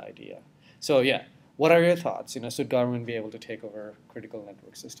kind of the idea. So yeah, what are your thoughts? Should government be able to take over critical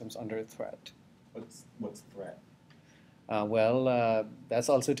network systems under threat? What's threat? Well, that's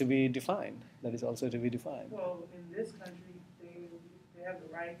also to be defined. That is also to be defined. Well, in this country, they have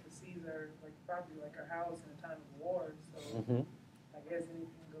the right to seize our property, like our house, in a time of war. So I guess anything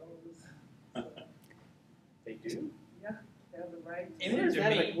goes. So, They do? yeah, they have the right. To Eminent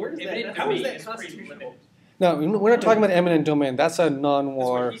domain. Where's that? Eminent How is domain that is pretty constitutional? limited. No, we're not talking about eminent domain. That's a That's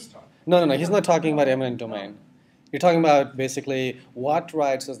non-war. what he's talking. No. He's not talking about eminent domain. You're talking about basically what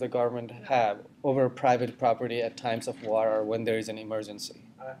rights does the government have over private property at times of war or when there is an emergency.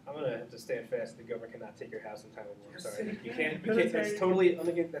 I'm gonna have to stand fast. The government cannot take your house in time of war. Yes, Sorry, it you can. can't. That's totally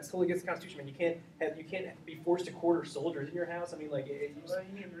against the Constitution. Man, you can't be forced to quarter soldiers in your house. I mean, like, Well,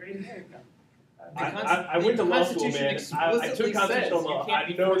 you can read it. I went to law school, man. I took constitutional law. I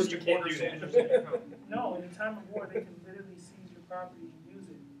know you can't do that. No, in a time of war, they can literally seize your property and use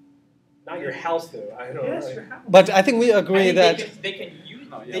it. not your house though. I don't Yes, know. your house. But I think we I agree think that they can use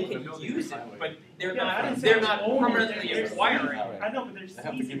No, yeah, they but they're can building use a it, highway. but they're Yeah, I not didn't say they're it's not owned, permanently they're acquiring seizing it. it. I know, but they're They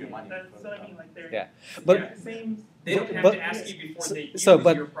have to seizing give you it. money That's for what I the mean. Like they're Yeah. But yeah, same. They don't have But- to ask you before they use so,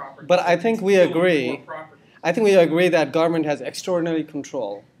 but- your property. but I think we It's still agree. your property. I think we agree that government has extraordinary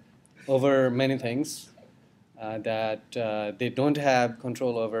control over many things that they don't have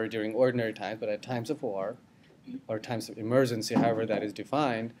control over during ordinary times, but at times of war or times of emergency, however that is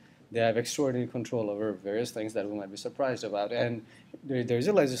defined, they have extraordinary control over various things that we might be surprised about. And there's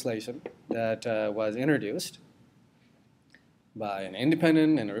a legislation that was introduced by an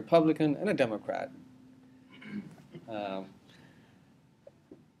independent and a Republican and a Democrat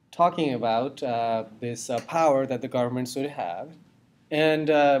talking about this power that the government should have. And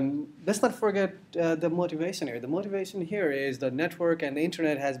let's not forget the motivation here. The motivation here is the network and the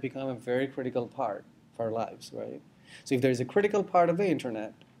internet has become a very critical part of our lives, right? So if there's a critical part of the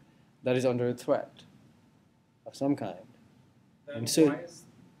internet that is under threat of some kind, Then And so-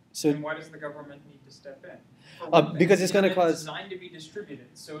 then why does the government need to step in? For Uh, one thing, because it's the gonna internet is cause- designed to be distributed.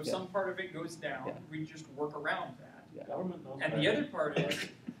 So if Yeah. some part of it goes down, Yeah. we just work around that. Government knows And the other part is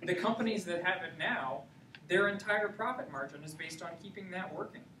the companies that have it now, their entire profit margin is based on keeping that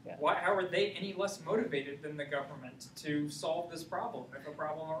working. Yeah. How are they any less motivated than the government to solve this problem if a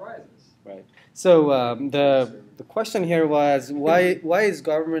problem arises? So the question here was why is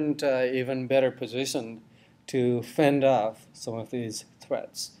government even better positioned to fend off some of these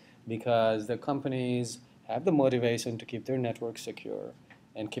threats? Because the companies have the motivation to keep their network secure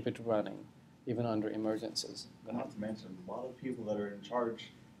and keep it running even under emergencies. Go ahead. Not to mention, a lot of people that are in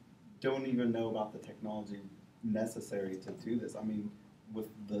charge don't even know about the technology necessary to do this. I mean, with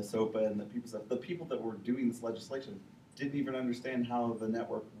the SOPA and the people that were doing this legislation didn't even understand how the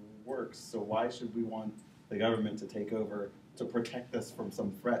network works. So why should we want the government to take over to protect us from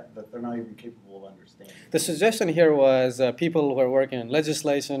some threat that they're not even capable of understanding? The suggestion here was people who are working on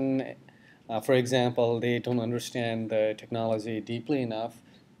legislation, for example, they don't understand the technology deeply enough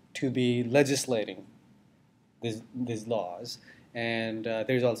to be legislating these laws. And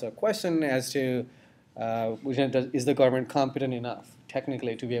there's also a question as to is the government competent enough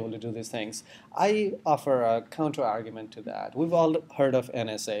technically to be able to do these things? I offer a counter argument to that. We've all heard of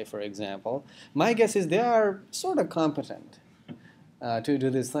NSA, for example. My guess is they are sort of competent to do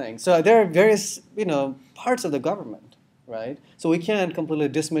these things. So there are various parts of the government, right? So we can't completely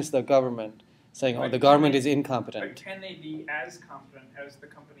dismiss the government saying, oh, But the can government they- is But incompetent. can they be as competent as the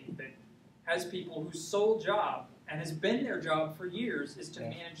company that has people whose sole job, and has been their job for years, is to Yeah.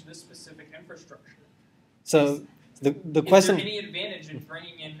 manage this specific infrastructure? So the Is question. there any advantage in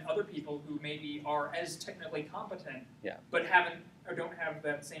bringing in other people who maybe are as technically competent, Yeah. but haven't or don't have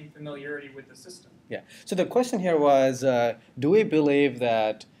that same familiarity with the system? So the question here was, do we believe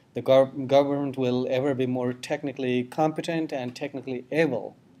that the government will ever be more technically competent and technically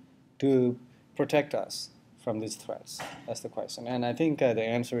able to protect us from these threats? That's the question. And I think the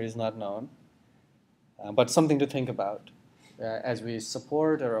answer is not known, but something to think about. as we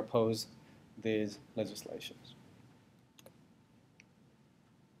support or oppose these legislations.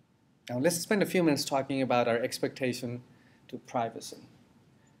 Now let's spend a few minutes talking about our expectation to privacy.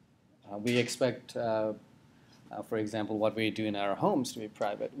 We expect, for example, what we do in our homes to be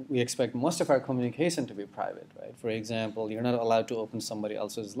private. We expect most of our communication to be private, right? For example, you're not allowed to open somebody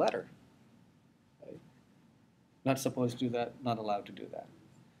else's letter. Right? Not supposed to do that, not allowed to do that.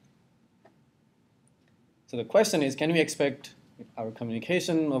 So the question is, can we expect our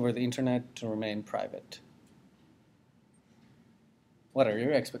communication over the internet to remain private? What are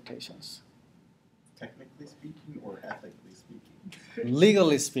your expectations? Technically speaking or ethically speaking?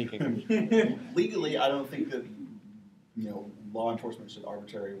 Legally speaking. Legally, I don't think that law enforcement should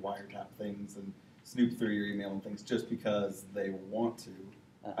arbitrarily wiretap things and snoop through your email and things just because they want to.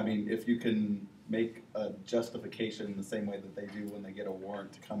 I mean, if you can make a justification the same way that they do when they get a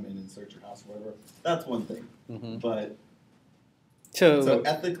warrant to come in and search your house or whatever, that's one thing. Mm-hmm. But so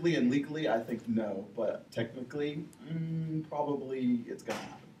ethically and legally, I think no. But technically, probably it's going to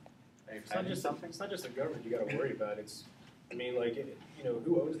happen. It's not just the government you got to worry about. It's, I mean, like,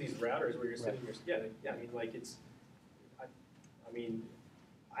 who owns these routers where you're sitting here? Yeah. I mean,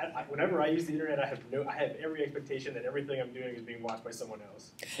 like, whenever I use the internet, I have every expectation that everything I'm doing is being watched by someone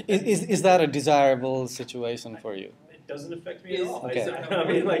else. Is that a desirable situation for you? It doesn't affect me at all. Okay. I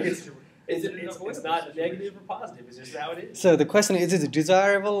mean, like, it's not negative or positive. It's just how it is. So the question is it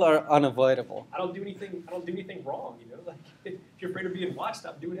desirable or unavoidable? I don't do anything wrong. Like, if you're afraid of being watched,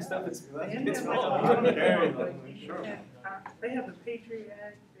 stop doing stuff. It's They wrong. have the Patriot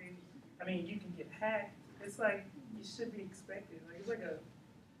Act. You can get hacked. It's like you should be expected. Like it's like a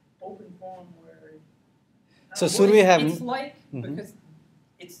open forum where. So should we have? It's like because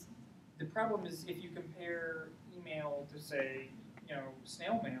the problem is if you compare email to say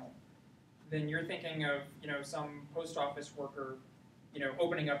snail mail, then you're thinking of some post office worker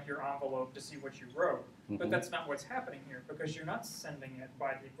opening up your envelope to see what you wrote. But that's not what's happening here because you're not sending it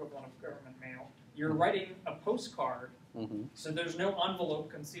by the equivalent of government mail. You're writing a postcard, so there's no envelope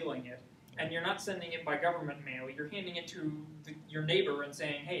concealing it, and you're not sending it by government mail. You're handing it to your neighbor and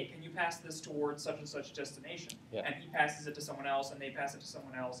saying, hey, can you pass this towards such and such destination? Yeah. And he passes it to someone else, and they pass it to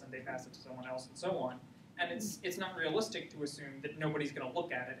someone else, and they pass it to someone else, and so on. And it's not realistic to assume that nobody's going to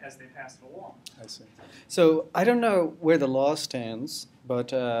look at it as they pass it along. I see. So I don't know where the law stands,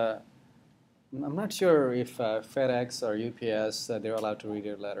 but I'm not sure if FedEx or UPS they're allowed to read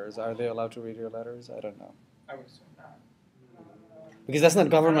your letters. Are they allowed to read your letters? I don't know. I would assume not. Because that's not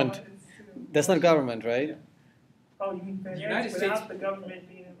government. That's not government, right? Oh, you mean The FedEx United without States- the government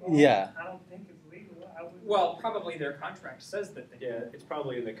being involved? Yeah. I don't think it's legal. Well, probably their contract says that they Yeah, it's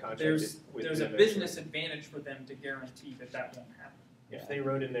probably in the contract. There's a them business advantage for them to guarantee that won't happen. If they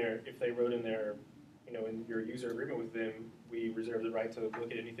wrote in their, in your user agreement with them, we reserve the right to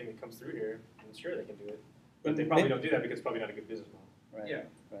look at anything that comes through here, and sure, they can do it. But they probably don't do that because it's probably not a good business model. Right. Yeah.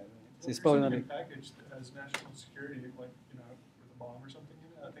 Right. So It's probably not. a package that has national security, like with a bomb or something.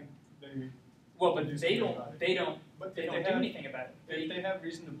 I think they. Well, but do they something don't. about it. They don't. But They if don't do have- anything about it. If they have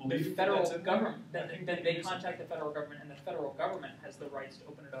reason to The believe that federal that's in there, government. I Then think they can do contact the something. federal government, and the federal government has the rights to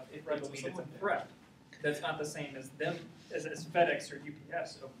open it up if they Right, so believe it's a someone- threat. That's not the same as them as FedEx or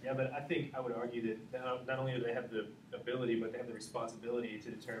UPS. So Yeah, but I think I would argue that not only do they have the ability, but they have the responsibility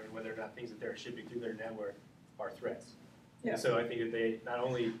to determine whether or not things that they're shipping through their network are threats. Yeah. So I think that they not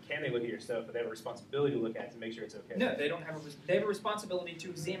only can they look at your stuff, but they have a responsibility to look at it to make sure it's okay. No, they don't have they have a responsibility to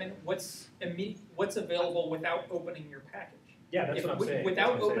examine what's available without opening your package. Yeah, that's what I'm saying.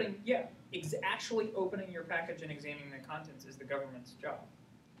 Without That's what I'm saying. opening, actually opening your package and examining the contents is the government's job.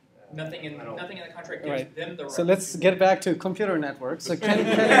 Nothing in I don't- the contract gives Right. them the right. So let's get back to computer networks. So can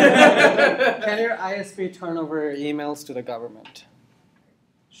your ISP turn over emails to the government?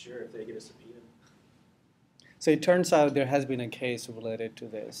 Sure, if they get a subpoena. So it turns out there has been a case related to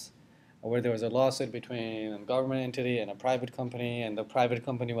this, where there was a lawsuit between a government entity and a private company, and the private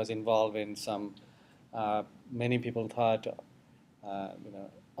company was involved in some, many people thought,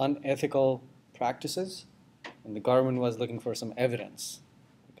 unethical practices, and the government was looking for some evidence,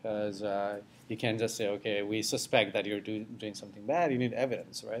 because you can't just say, okay, we suspect that you're doing something bad, you need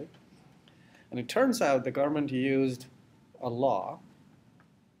evidence, right? And it turns out the government used a law.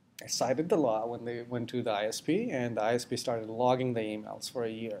 I cited the law when they went to the ISP, and the ISP started logging the emails for a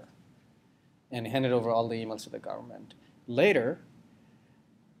year and handed over all the emails to the government. Later,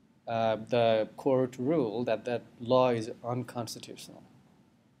 the court ruled that that law is unconstitutional.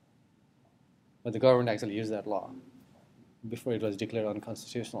 But the government actually used that law before it was declared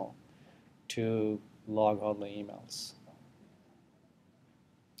unconstitutional to log all the emails.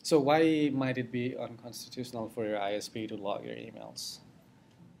 So why might it be unconstitutional for your ISP to log your emails?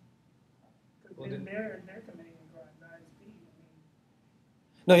 Because they're committing a crime, the ISP. I mean,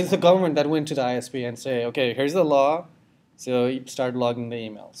 No, it's the government that went to the ISP and say, okay, here's the law, so you start logging the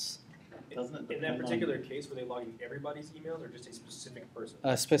emails. Doesn't it In that depend particular on- case, were they logging everybody's emails or just a specific person?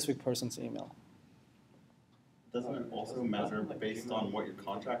 A specific person's email. Doesn't it also matter based on what your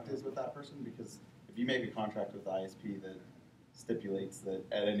contract is with that person? Because if you make a contract with the ISP that stipulates that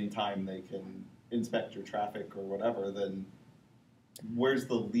at any time they can inspect your traffic or whatever, then where's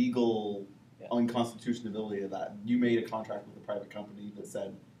the legal Yeah. unconstitutionality of that? You made a contract with a private company that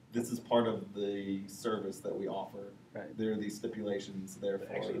said, this is part of the service that we offer. Right. There are these stipulations, But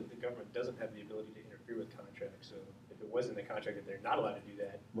therefore. actually, the government doesn't have the ability to interfere with contracts, so if it was in the contract that they're not allowed to do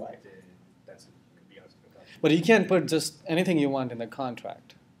that, Right. then that's could be unconstitutional. But you can't put just anything you want in the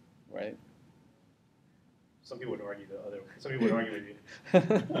contract, right? Some people would argue the other. Some people would argue with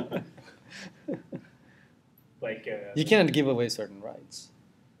you. Like You can't give away certain rights.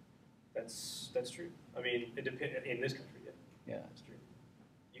 that's true. I mean, it depends in this country. Yeah, Yeah. that's true.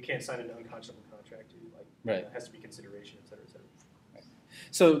 You can't sign an unconscionable contract. Like Right. it has to be consideration, et cetera, et cetera.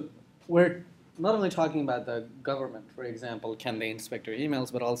 So we're not only talking about the government, for example, can they inspect your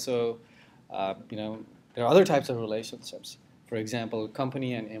emails, but also, there are other types of relationships. For example,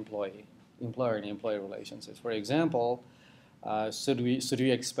 company and employee, employer and employee relationships. For example, should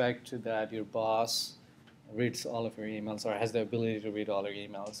you expect that your boss reads all of your emails or has the ability to read all your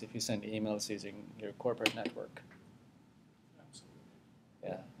emails if you send emails using your corporate network? Yeah,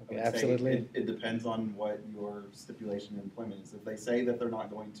 I okay, would say absolutely. It depends on what your stipulation in employment is. If they say that they're not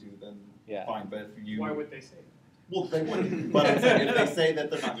going to, then Yeah. fine. But if you Why would they say that? well, they wouldn't. But I'm saying if they say that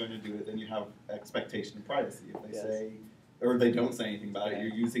they're not going to do it, then you have expectation of privacy. If they Yes. say or they don't say anything about Yeah. it,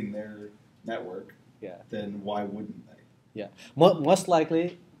 you're using their network. Yeah. Then why wouldn't they? Yeah, most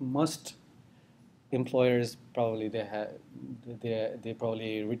likely, most employers probably they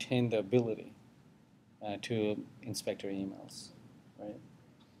probably retain the ability to inspect your emails, right?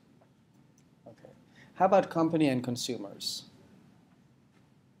 Okay. How about company and consumers?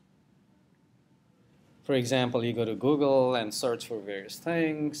 For example, you go to Google and search for various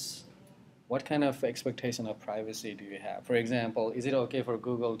things. What kind of expectation of privacy do you have? For example, is it okay for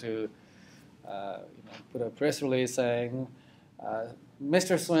Google to put a press release saying,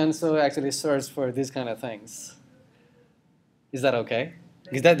 Mr. So-and-so actually searched for these kind of things? Is that okay?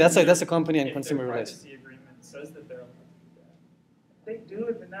 Because that's a company and If consumer their relation. privacy agreement says that they're allowed to do that. They do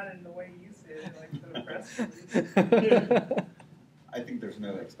it, but not in the way you said, like for the press release. I think there's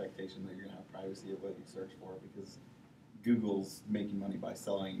no expectation that you're going to have privacy of what you search for because Google's making money by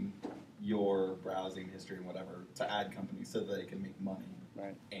selling your browsing history and whatever to ad companies so that they can make money.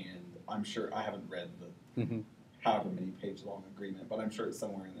 Right. And I'm sure I haven't read the Mhm. however many page long agreement, but I'm sure it's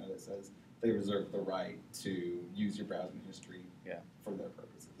somewhere in there that says they reserve the right to use your browsing history Yeah. for their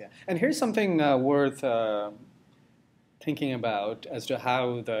purposes. Yeah. And here's something worth thinking about as to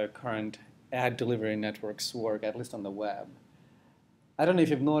how the current ad delivery networks work, at least on the web. I don't know if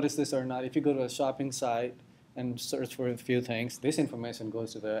you've noticed this or not. If you go to a shopping site and search for a few things, this information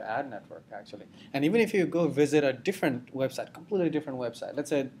goes to the ad network, actually. And even if you go visit a different website, completely different website, let's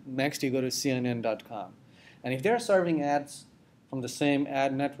say next you go to CNN.com, and if they're serving ads from the same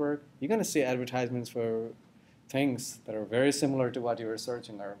ad network, you're going to see advertisements for things that are very similar to what you were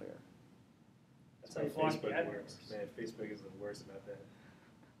searching earlier. That's how They block the Facebook ad works. networks. Man, Facebook is the worst about that.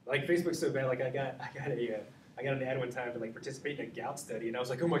 Like Facebook's so bad. Like I got an ad one time to like participate in a gout study, and I was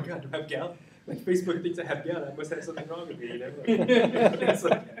like, oh my god, do I have gout? Like Facebook thinks I have gout. I must have something wrong with me. You know? It's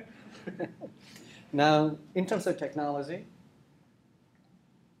like, Now, in terms of technology,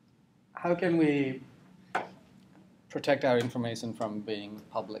 how can we protect our information from being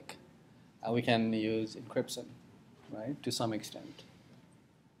public? We can use encryption, right, to some extent.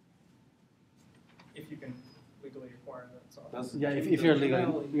 If you can legally acquire that software. Does Yeah, if Gmail- you're legal,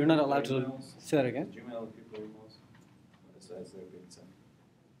 Gmail you're not encrypt allowed to emails? say that again. Gmail encrypt their emails. That's their big thing.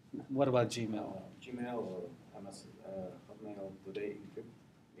 What about Gmail? Gmail or Hotmail, do they encrypt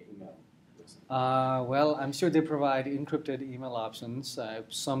the email? Well, I'm sure they provide encrypted email options.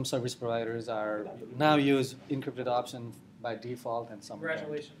 Some service providers are now use encrypted option by default, and some don't.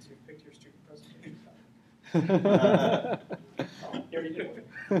 Congratulations, you picked your student presentation. You already did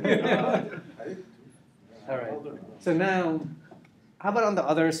one. All right. So now, how about on the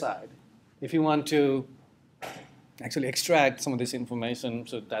other side? If you want to actually extract some of this information,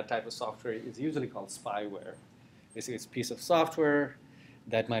 so that type of software is usually called spyware. Basically, it's a piece of software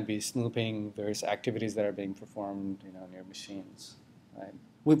that might be snooping various activities that are being performed, on your machines. Right?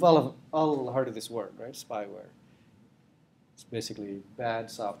 We've all heard of this word, right? Spyware. It's basically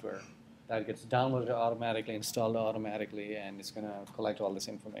bad software that gets downloaded automatically, installed automatically, and it's going to collect all this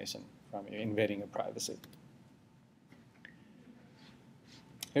information from you, invading your privacy.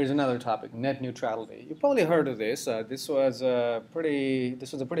 Here's another topic: net neutrality. You probably heard of this. This was a pretty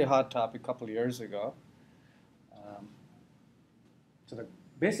hot topic a couple of years ago. So the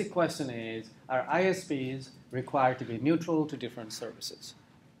basic question is: are ISPs required to be neutral to different services?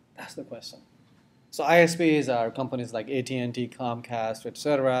 That's the question. So ISPs are companies like AT&T, Comcast,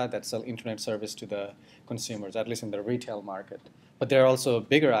 etc., that sell internet service to the consumers, at least in the retail market. But there are also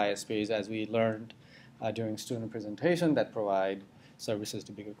bigger ISPs, as we learned during student presentation, that provide services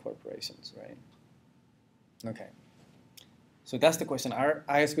to bigger corporations, right? Okay. So that's the question. Are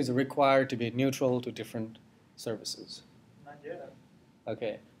ISPs required to be neutral to different services? Not yet.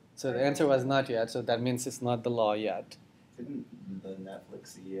 Okay. So the answer was not yet, so that means it's not the law yet. Didn't the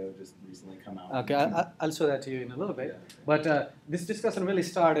Netflix CEO just recently come out? Okay, I'll show that to you in a little bit. Yeah. But this discussion really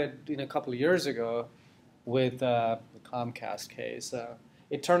started a couple of years ago with the Comcast case.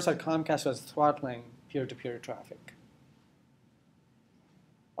 It turns out Comcast was throttling peer-to-peer traffic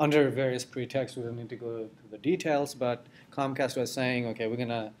under various pretexts. We don't need to go through the details, but Comcast was saying, okay, we're going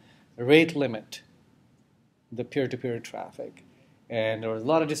to rate limit the peer-to-peer traffic. And there was a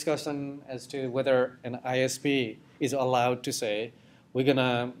lot of discussion as to whether an ISP is allowed to say, we're going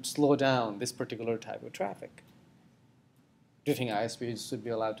to slow down this particular type of traffic. Do you think ISPs should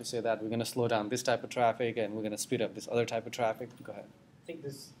be allowed to say that we're going to slow down this type of traffic and we're going to speed up this other type of traffic? Go ahead. I think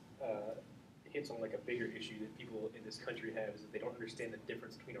this hits on like a bigger issue that people in this country have, is that they don't understand the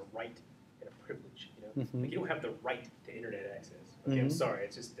difference between a right and a privilege. You know, Mhm. like you don't have the right to internet access. Okay, I'm Mhm. sorry,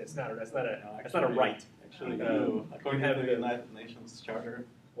 it's just that's not a Actually, right. Actually, you according have to the the- United Nations Charter,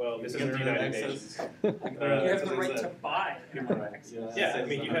 Well, this isn't the internet United access. Nations. You have the It's right a to buy human rights. Yeah, I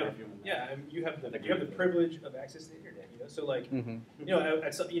mean, you have human rights. Yeah, you have the Agree you have the with that. privilege of access to the internet. You know, so like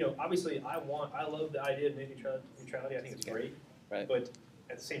Mm-hmm. obviously I love the idea of net neutrality. I think it's great. Right. But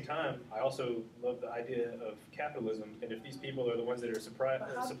at the same time, I also love the idea of capitalism. And if these people are the ones that are supplying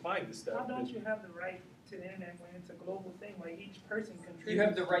this How stuff, don't you have the right to the internet when it's a global thing? Like each person contributes. You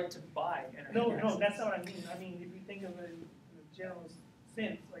have the right to buy internet No, access. that's not what I mean. I mean, if you think of it in a general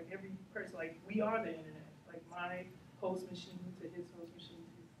sense, like every person, like we are the internet. Like my host machine to his host machine,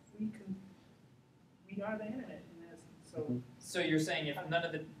 we are the internet in essence. So Mhm. So you're saying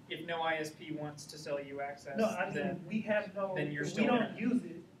if no ISP wants to sell you access, no, I mean then we have no. then you're if still we don't internet. use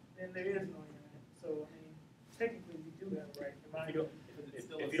it, then there is no internet. So I mean, technically we do have a right to buy.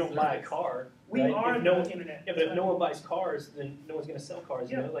 if you don't buy a car, We right, are if no the internet. yeah, but if no one buys cars, then no one's going to sell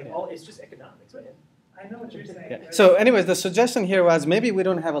cars. You Yeah. know, like Yeah. it's just economics, man. I know what you're saying. Yeah. but- So anyways, the suggestion here was maybe we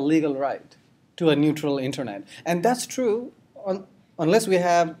don't have a legal right to a neutral internet. And that's true unless we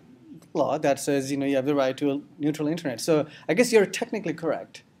have law that says, you have the right to a neutral internet. So I guess you're technically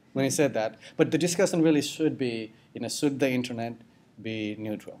correct when you said that. But the discussion really should be, should the internet be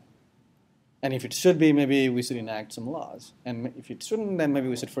neutral? And if it should be, maybe we should enact some laws. And if it shouldn't, then maybe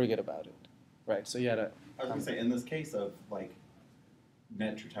we should forget about it. Right, so you had a... I was going to say, in this case of like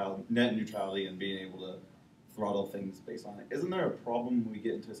net neutrality and being able to throttle things based on it, isn't there a problem when we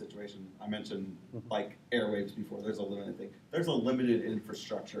get into a situation? I mentioned like airwaves before. There's a limited thing. There's a limited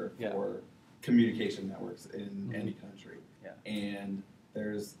infrastructure Yeah. for communication networks in any country, Yeah. and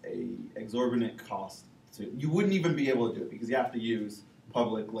there's a exorbitant cost to. You wouldn't even be able to do it because you have to use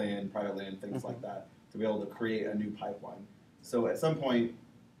public land, private land, things like that to be able to create a new pipeline. So at some point,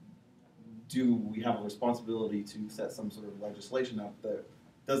 do we have a responsibility to set some sort of legislation up that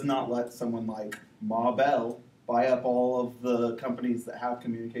does not let someone like Ma Bell buy up all of the companies that have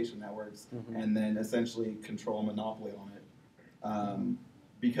communication networks and then essentially control a monopoly on it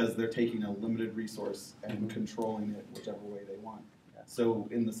because they're taking a limited resource and controlling it whichever way they want. Yeah. So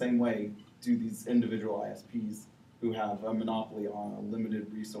in the same way, do these individual ISPs who have a monopoly on a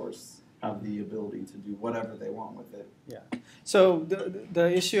limited resource have the ability to do whatever they want with it? Yeah. So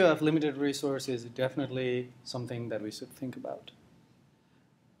the issue of limited resource is definitely something that we should think about.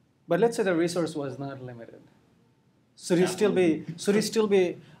 But let's say the resource was not limited. Should he still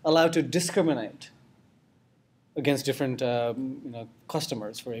be allowed to discriminate against different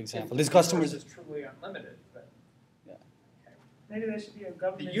customers, for example? These customers is truly unlimited, but Maybe there should be a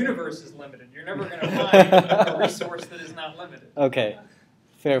government. the universe is limited. You're never going to find a resource that is not limited. Okay,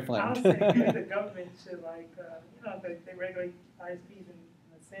 fair I would point. say maybe the government should they regulate ISPs in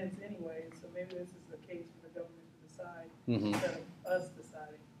a sense anyway. So maybe this is the case for the government to decide instead of us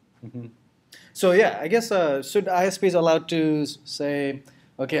deciding. So yeah, I guess should ISPs allowed to say,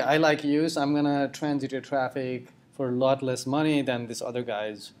 okay, I like you, so I'm gonna transit your traffic for a lot less money than this other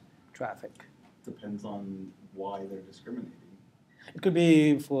guy's traffic. Depends on why they're discriminating. It could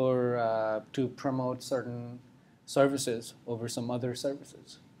be for to promote certain services over some other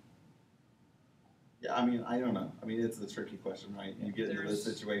services. Yeah, I mean, I don't know. I mean, it's a tricky question, right? You get into this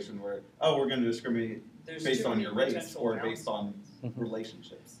There's- situation where, oh, we're going to discriminate There's based too on many your race potential or based on Mhm.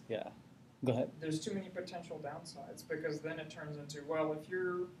 relationships. Yeah. Go ahead. There's too many potential downsides because then it turns into, well, if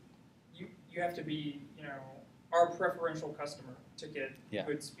you have to be, our preferential customer to get Yeah.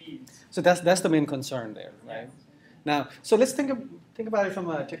 good speeds. So that's the main concern there, right? Now, so let's think about it from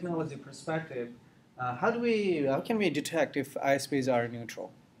a technology perspective. How can we detect if ISPs are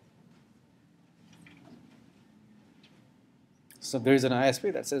neutral? So there's an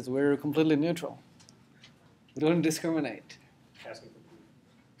ISP that says we're completely neutral. We don't discriminate. Asking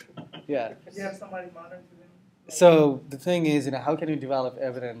for proof. Yeah. You have somebody monitor them. Like, So the thing is, how can you develop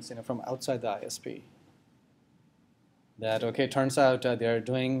evidence, from outside the ISP? That okay, turns out they're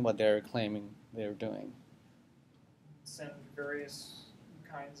doing what they're claiming they're doing. Send various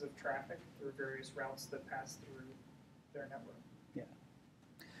kinds of traffic through various routes that pass through their network.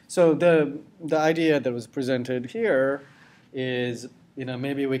 So the idea that was presented here is,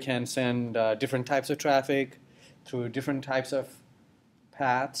 maybe we can send different types of traffic through different types of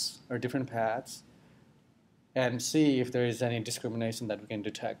paths or different paths, and see if there is any discrimination that we can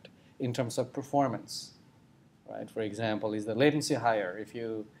detect in terms of performance. Right? For example, is the latency higher if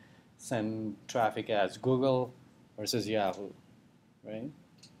you send traffic as Google versus Yahoo, right?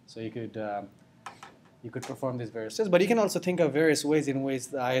 So you could perform these various tests, but you can also think of various ways in which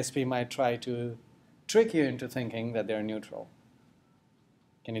the ISP might try to trick you into thinking that they're neutral.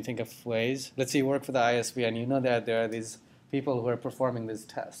 Can you think of ways? Let's say you work for the ISP and you know that there are these people who are performing these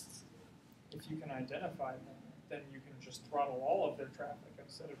tests. If you can identify them, then you can just throttle all of their traffic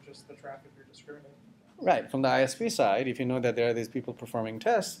instead of just the traffic you're discriminating against. Right, from the ISP side, if you know that there are these people performing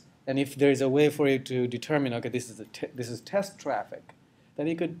tests, and if there is a way for you to determine, okay, this is test traffic, then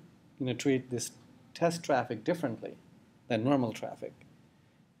you could treat this test traffic differently than normal traffic.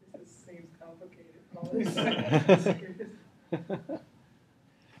 This seems complicated. All this.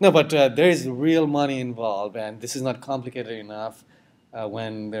 No, but there is real money involved, and this is not complicated enough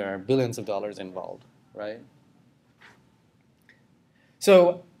when there are billions of dollars involved, right?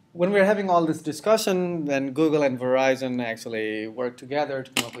 So when we're having all this discussion, then Google and Verizon actually worked together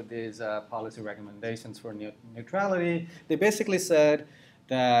to come up with these policy recommendations for neutrality. They basically said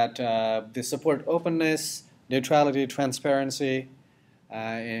that they support openness, neutrality, transparency,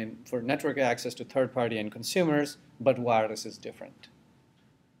 for network access to third-party and consumers, but wireless is different.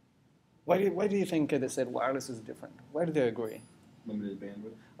 Why do you think they said wireless is different? Why do they agree? Limited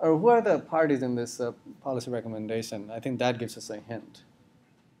bandwidth. Or who are the parties in this policy recommendation? I think that gives us a hint.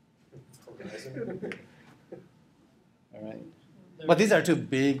 All right. But these are two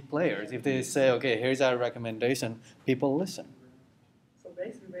big players. If they say, okay, here's our recommendation, people listen. So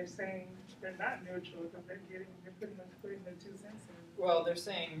basically, they're saying they're not neutral because they're pretty much putting their 2 cents in. Well, they're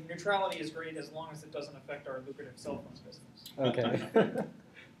saying neutrality is great as long as it doesn't affect our lucrative cell phones business. Okay.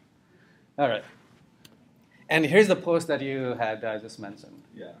 All right. And here's the post that you had just mentioned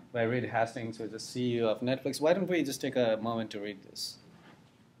Yeah. by Reed Hastings, who is the CEO of Netflix. Why don't we just take a moment to read this?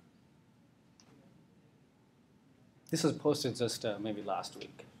 This was posted just maybe last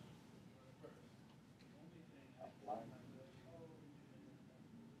week.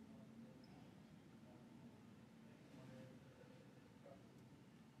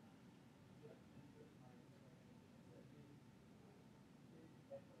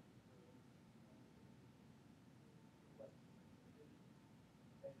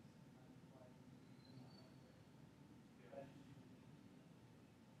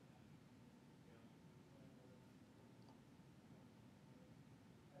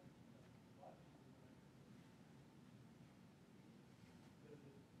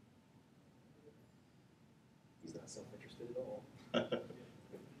 He's not self-interested at all.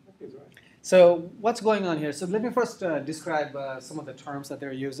 He's right. So what's going on here? So let me first describe some of the terms that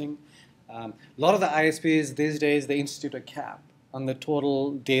they're using. A lot of the ISPs these days, they institute a cap on the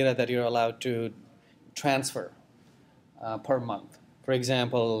total data that you're allowed to transfer per month. For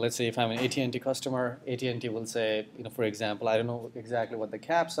example, let's say if I'm an AT&T customer, AT&T will say, for example, I don't know exactly what the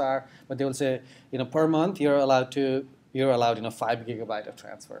caps are, but they will say, per month you're allowed 5 gigabyte of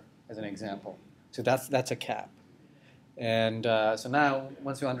transfer, as an example. So that's a cap. And so now,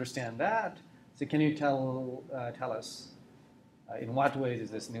 once you understand that, so can you tell us in what ways is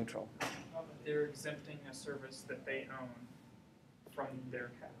this neutral? They're exempting a service that they own from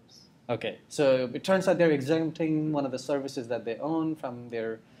their caps. Okay, so it turns out they're exempting one of the services that they own from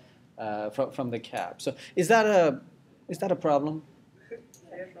their from the cap. So is that a problem? That's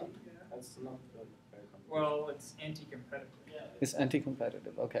not very complicated. Well, it's anti-competitive. It's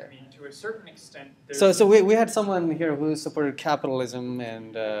anti-competitive. Okay. I mean, to a certain extent, there's So we had someone here who supported capitalism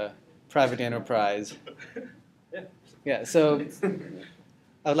and private enterprise. Yeah. Yeah. So it's,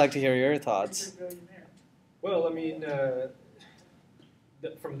 I would like to hear your thoughts. You're a billionaire. Well, I mean,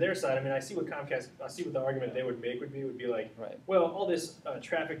 from their side, I mean, I see what Comcast, I see what the argument they would make would be like, Right. well, all this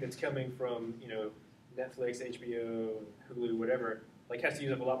traffic that's coming from, Netflix, HBO, Hulu, whatever, like has to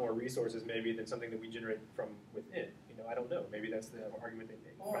use up a lot more resources maybe than something that we generate from within. I don't know. Maybe that's the argument they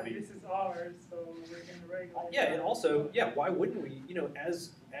make. Or Probably. this is ours, so we're going to regulate. Yeah, and also, why wouldn't we,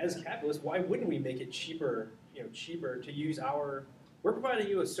 as capitalists, why wouldn't we make it cheaper, cheaper to use we're providing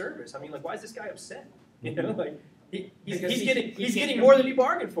you a service. I mean, like, why is this guy upset? Like, he's getting more than he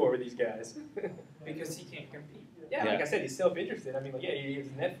bargained for with these guys. because he can't compete. Yeah, Yeah. like I said, he's self-interested. I mean, like, he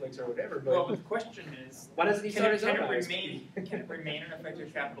uses Netflix or whatever, but Well, but the question is, why doesn't he start his own ISP? can it remain an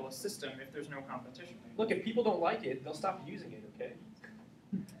effective capitalist system if there's no competition? Look, if people don't like it, they'll stop using it, okay?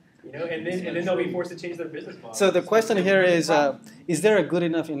 And then they'll be forced to change their business model. So the question here is there a good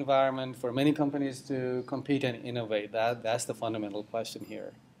enough environment for many companies to compete and innovate? That's the fundamental question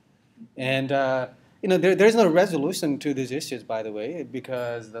here. And there's no resolution to these issues, by the way,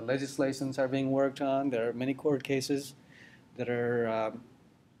 because the legislations are being worked on. There are many court cases that are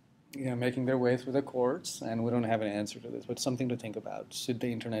making their way through the courts, and we don't have an answer to this, but something to think about. Should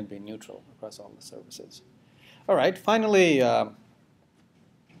the internet be neutral across all the services? All right, finally, the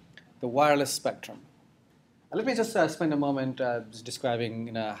wireless spectrum. Let me just spend a moment just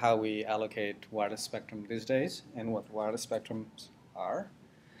describing how we allocate wireless spectrum these days and what wireless spectrums are.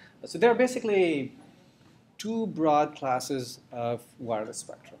 So there are basically two broad classes of wireless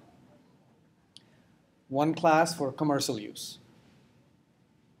spectrum. One class for commercial use,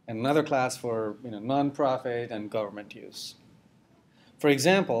 and another class for nonprofit and government use. For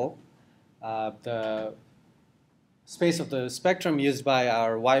example, the space of the spectrum used by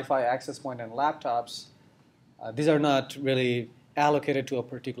our Wi-Fi access point and laptops, these are not really allocated to a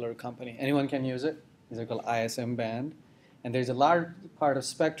particular company. Anyone can use it. These are called ISM band. And there's a large part of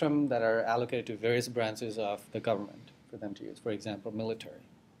spectrum that are allocated to various branches of the government for them to use, for example, military.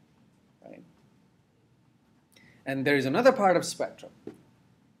 Right? And there is another part of spectrum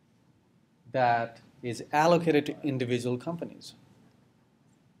that is allocated to individual companies.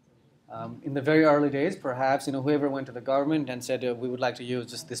 In the very early days, perhaps whoever went to the government and said we would like to use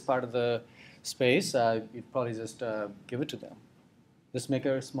just this part of the space, you'd probably just give it to them. Just make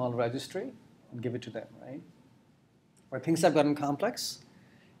a small registry and give it to them, right? But things have gotten complex,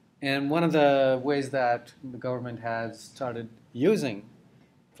 and one of the ways that the government has started using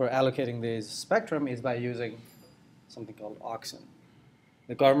for allocating this spectrum is by using something called auction.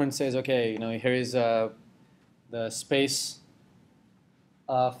 The government says, okay, here is the space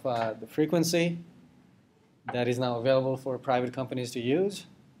of the frequency that is now available for private companies to use,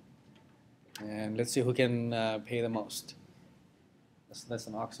 and let's see who can pay the most. That's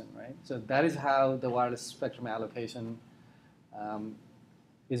an auction, right? So that is how the wireless spectrum allocation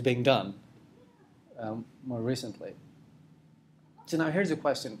is being done more recently. So now here's a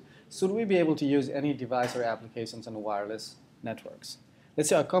question. Should we be able to use any device or applications on wireless networks? Let's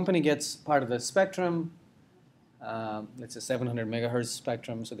say a company gets part of the spectrum, let's say 700 megahertz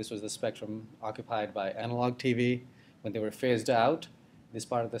spectrum. So this was the spectrum occupied by analog TV. When they were phased out, this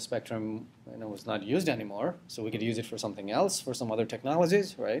part of the spectrum was not used anymore. So we could use it for something else, for some other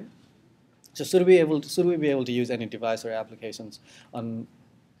technologies, right? So should we be able to use any device or applications on,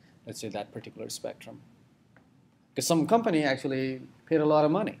 let's say, that particular spectrum? Because some company actually paid a lot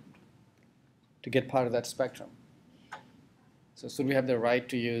of money to get part of that spectrum. So should we have the right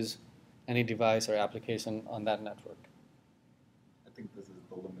to use any device or application on that network? I think this is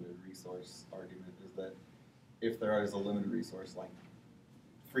the limited resource argument, is that if there is a limited resource like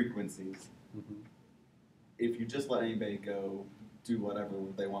frequencies, if you just let anybody go do whatever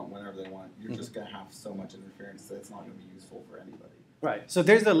they want whenever they want, you're just going to have so much interference that it's not going to be useful for anybody. Right. So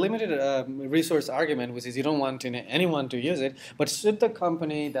there's the limited resource argument, which is you don't want anyone to use it, but should the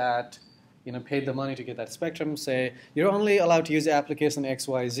company that paid the money to get that spectrum say, you're only allowed to use application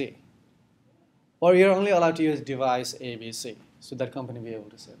XYZ, or you're only allowed to use device ABC? Should that company be able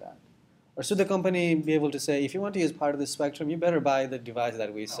to say that? Or should the company be able to say, if you want to use part of the spectrum, you better buy the device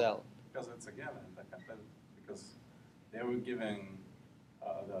that we sell? Because it's again anti-competitive, because they were giving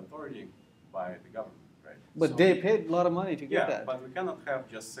the authority by the government, right? But So- they paid a lot of money to get Yeah, that. but we cannot have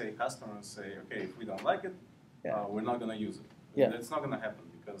just say customers say, okay, if we don't like it, Yeah. we're not going to use it. Yeah. It's not going to happen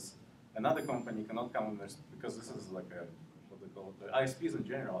because another company cannot come in there because this is like a what they call it. The ISPs in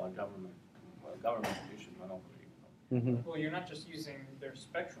general are government issued monopoly. Mm-hmm. Well, you're not just using their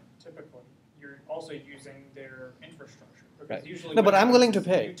spectrum, typically. you're also using their infrastructure. Because Right. usually No, what but I'm willing happens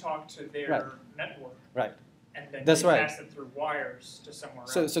to is pay. You talk to their Right. network, Right. and then That's they right. pass it through wires to somewhere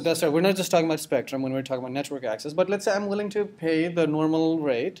So, else. so that's right. We're not just talking about spectrum when we're talking about network access. But let's say I'm willing to pay the normal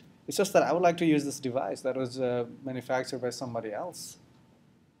rate. It's just that I would like to use this device that was manufactured by somebody else.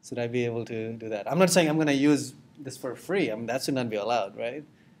 Should I be able to do that? I'm not saying I'm going to use this for free. I mean, that should not be allowed, right?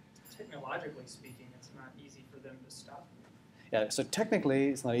 Technologically speaking, it's not easy for them to stop you. Yeah. So technically,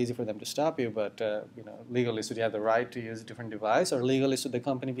 it's not easy for them to stop you, but legally, should you have the right to use a different device, or legally, should the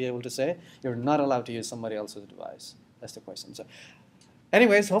company be able to say you're not allowed to use somebody else's device? That's the question. So,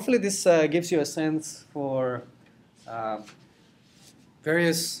 anyways, hopefully this gives you a sense for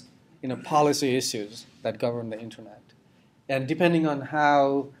various policy issues that govern the internet. And depending on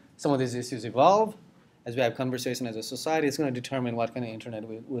how some of these issues evolve, as we have conversation as a society, it's going to determine what kind of internet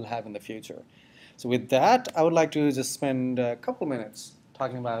we'll have in the future. So with that, I would like to just spend a couple minutes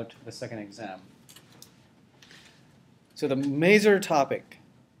talking about the second exam. So the major topic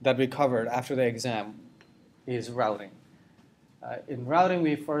that we covered after the exam is routing. In routing,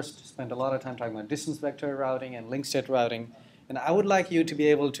 we first spent a lot of time talking about distance vector routing and link state routing. And I would like you to be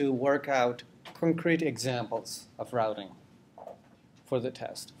able to work out concrete examples of routing for the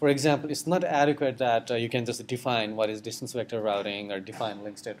test. For example, it's not adequate that you can just define what is distance vector routing or define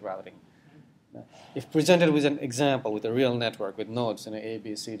link state routing. If presented with an example, with a real network, with nodes, A,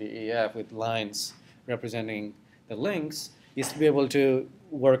 B, C, D, E, F, with lines representing the links, is to be able to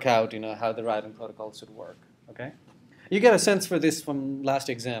work out how the routing protocol should work. Okay? You get a sense for this from last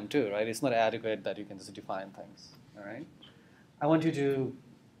exam too, right? It's not adequate that you can just define things. All right? I want you to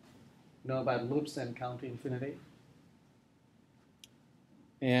know about loops and count to infinity,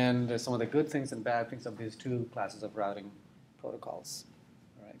 and some of the good things and bad things of these two classes of routing protocols.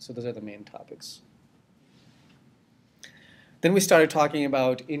 All right, so those are the main topics. Then we started talking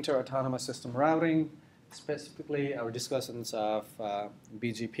about inter-autonomous system routing, specifically our discussions of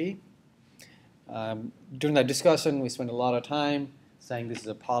BGP. During that discussion, we spent a lot of time saying this is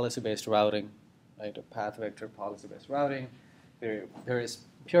a policy-based routing, right? A path vector policy-based routing. There are various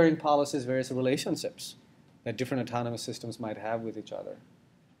peering policies, various relationships that different autonomous systems might have with each other.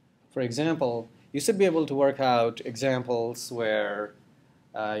 For example, you should be able to work out examples where,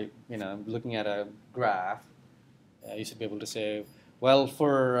 looking at a graph, you should be able to say, well,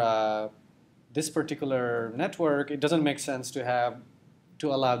 for this particular network, it doesn't make sense to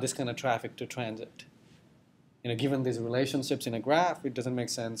allow this kind of traffic to transit. Given these relationships in a graph, it doesn't make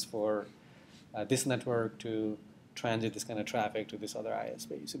sense for this network to transit this kind of traffic to this other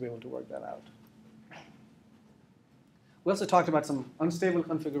ISP. You should be able to work that out. We also talked about some unstable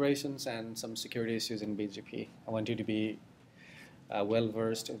configurations and some security issues in BGP. I want you to be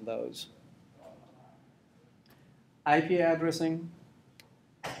well-versed in those. IP addressing,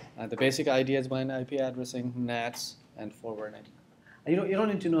 the basic ideas behind IP addressing, NATs, and forwarding. You don't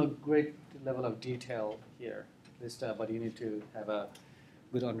need to know a great level of detail here, but you need to have a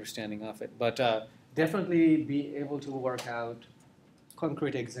good understanding of it. But definitely be able to work out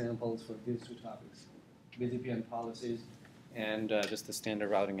concrete examples for these two topics, BGP and policies, and just the standard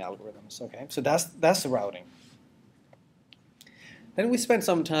routing algorithms. Okay, so that's the routing. Then we spent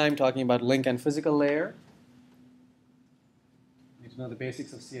some time talking about link and physical layer. You need to know the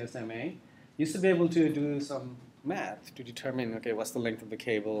basics of CSMA. You should be able to do some math to determine, okay, what's the length of the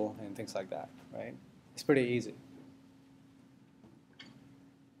cable and things like that, right? It's pretty easy.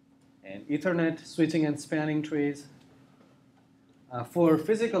 And Ethernet switching and spanning trees. For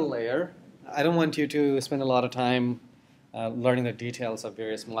physical layer, I don't want you to spend a lot of time learning the details of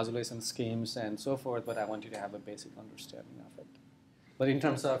various modulation schemes and so forth, but I want you to have a basic understanding of it. But in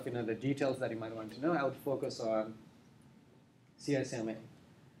terms of the details that you might want to know, I would focus on CSMA.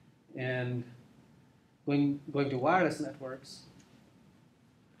 And going to wireless networks,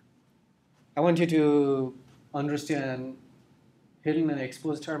 I want you to understand hidden and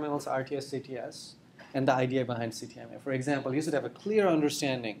exposed terminals, RTS, CTS, and the idea behind CTMA. For example, you should have a clear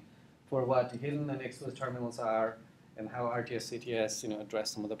understanding for what hidden and exposed terminals are and how RTS, CTS address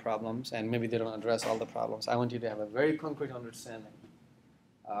some of the problems, and maybe they don't address all the problems. I want you to have a very concrete understanding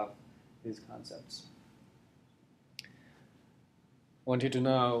of these concepts. I want you to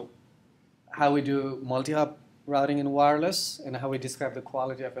know how we do multi-hop routing in wireless and how we describe the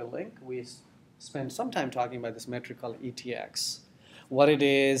quality of a link. We spent some time talking about this metric called ETX. What it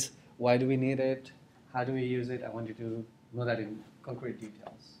is, why do we need it, how do we use it? I want you to know that in concrete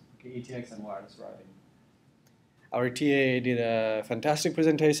details. Okay, ETX and wireless routing. Our TA did a fantastic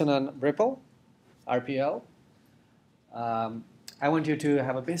presentation on Ripple, RPL. I want you to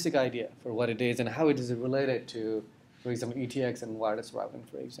have a basic idea for what it is and how it is related to, for example, ETX and wireless routing,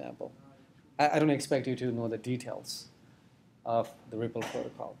 for example. I don't expect you to know the details of the Ripple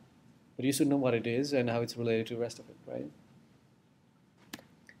protocol, but you should know what it is and how it's related to the rest of it, right?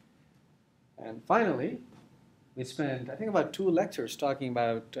 And finally, we spent, I think, about 2 lectures talking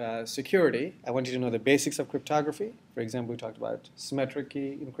about security. I want you to know the basics of cryptography. For example, we talked about symmetric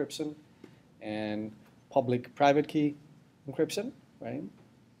key encryption and public-private key encryption, right?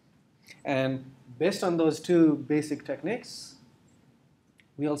 And based on those 2 basic techniques,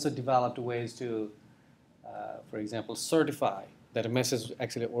 we also developed ways to, for example, certify that a message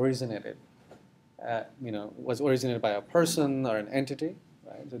actually originated, was originated by a person or an entity,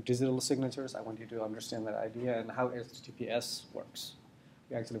 right? So digital signatures, I want you to understand that idea and how HTTPS works.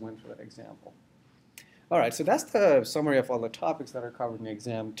 We actually went through that example. All right, so that's the summary of all the topics that are covered in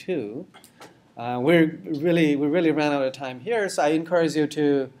exam 2. We really ran out of time here, so I encourage you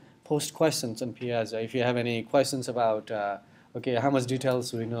to post questions on Piazza. If you have any questions about, okay, how much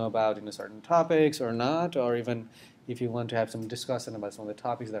details do we know about certain topics or not, or even if you want to have some discussion about some of the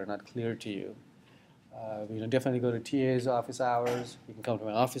topics that are not clear to you. Definitely go to TA's office hours. You can come to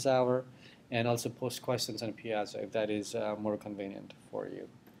my office hour, and also post questions on Piazza if that is more convenient for you.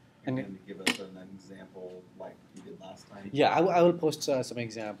 And can you give us an example like you did last time? Yeah, I will post some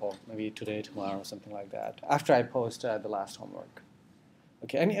example, maybe today, tomorrow, something like that, after I post the last homework.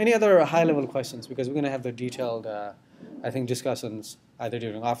 Okay, any other high-level questions? Because we're going to have the detailed, I think, discussions either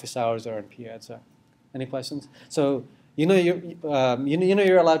during office hours or in Piazza. Any questions? So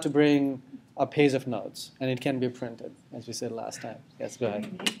you're allowed to bring a page of notes, and it can be printed, as we said last time. Yes, go ahead. Do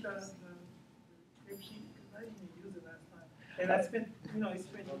you need the script sheet? Because I didn't even use it last time. And I spent,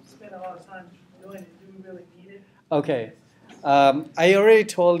 you spent a lot of time doing it. Do we really need it? Okay. I already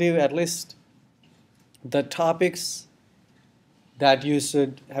told you at least the topics that you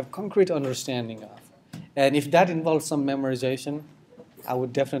should have concrete understanding of. And if that involves some memorization, I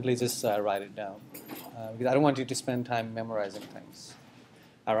would definitely just write it down. Because I don't want you to spend time memorizing things.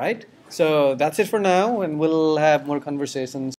 All right? So that's it for now, and we'll have more conversations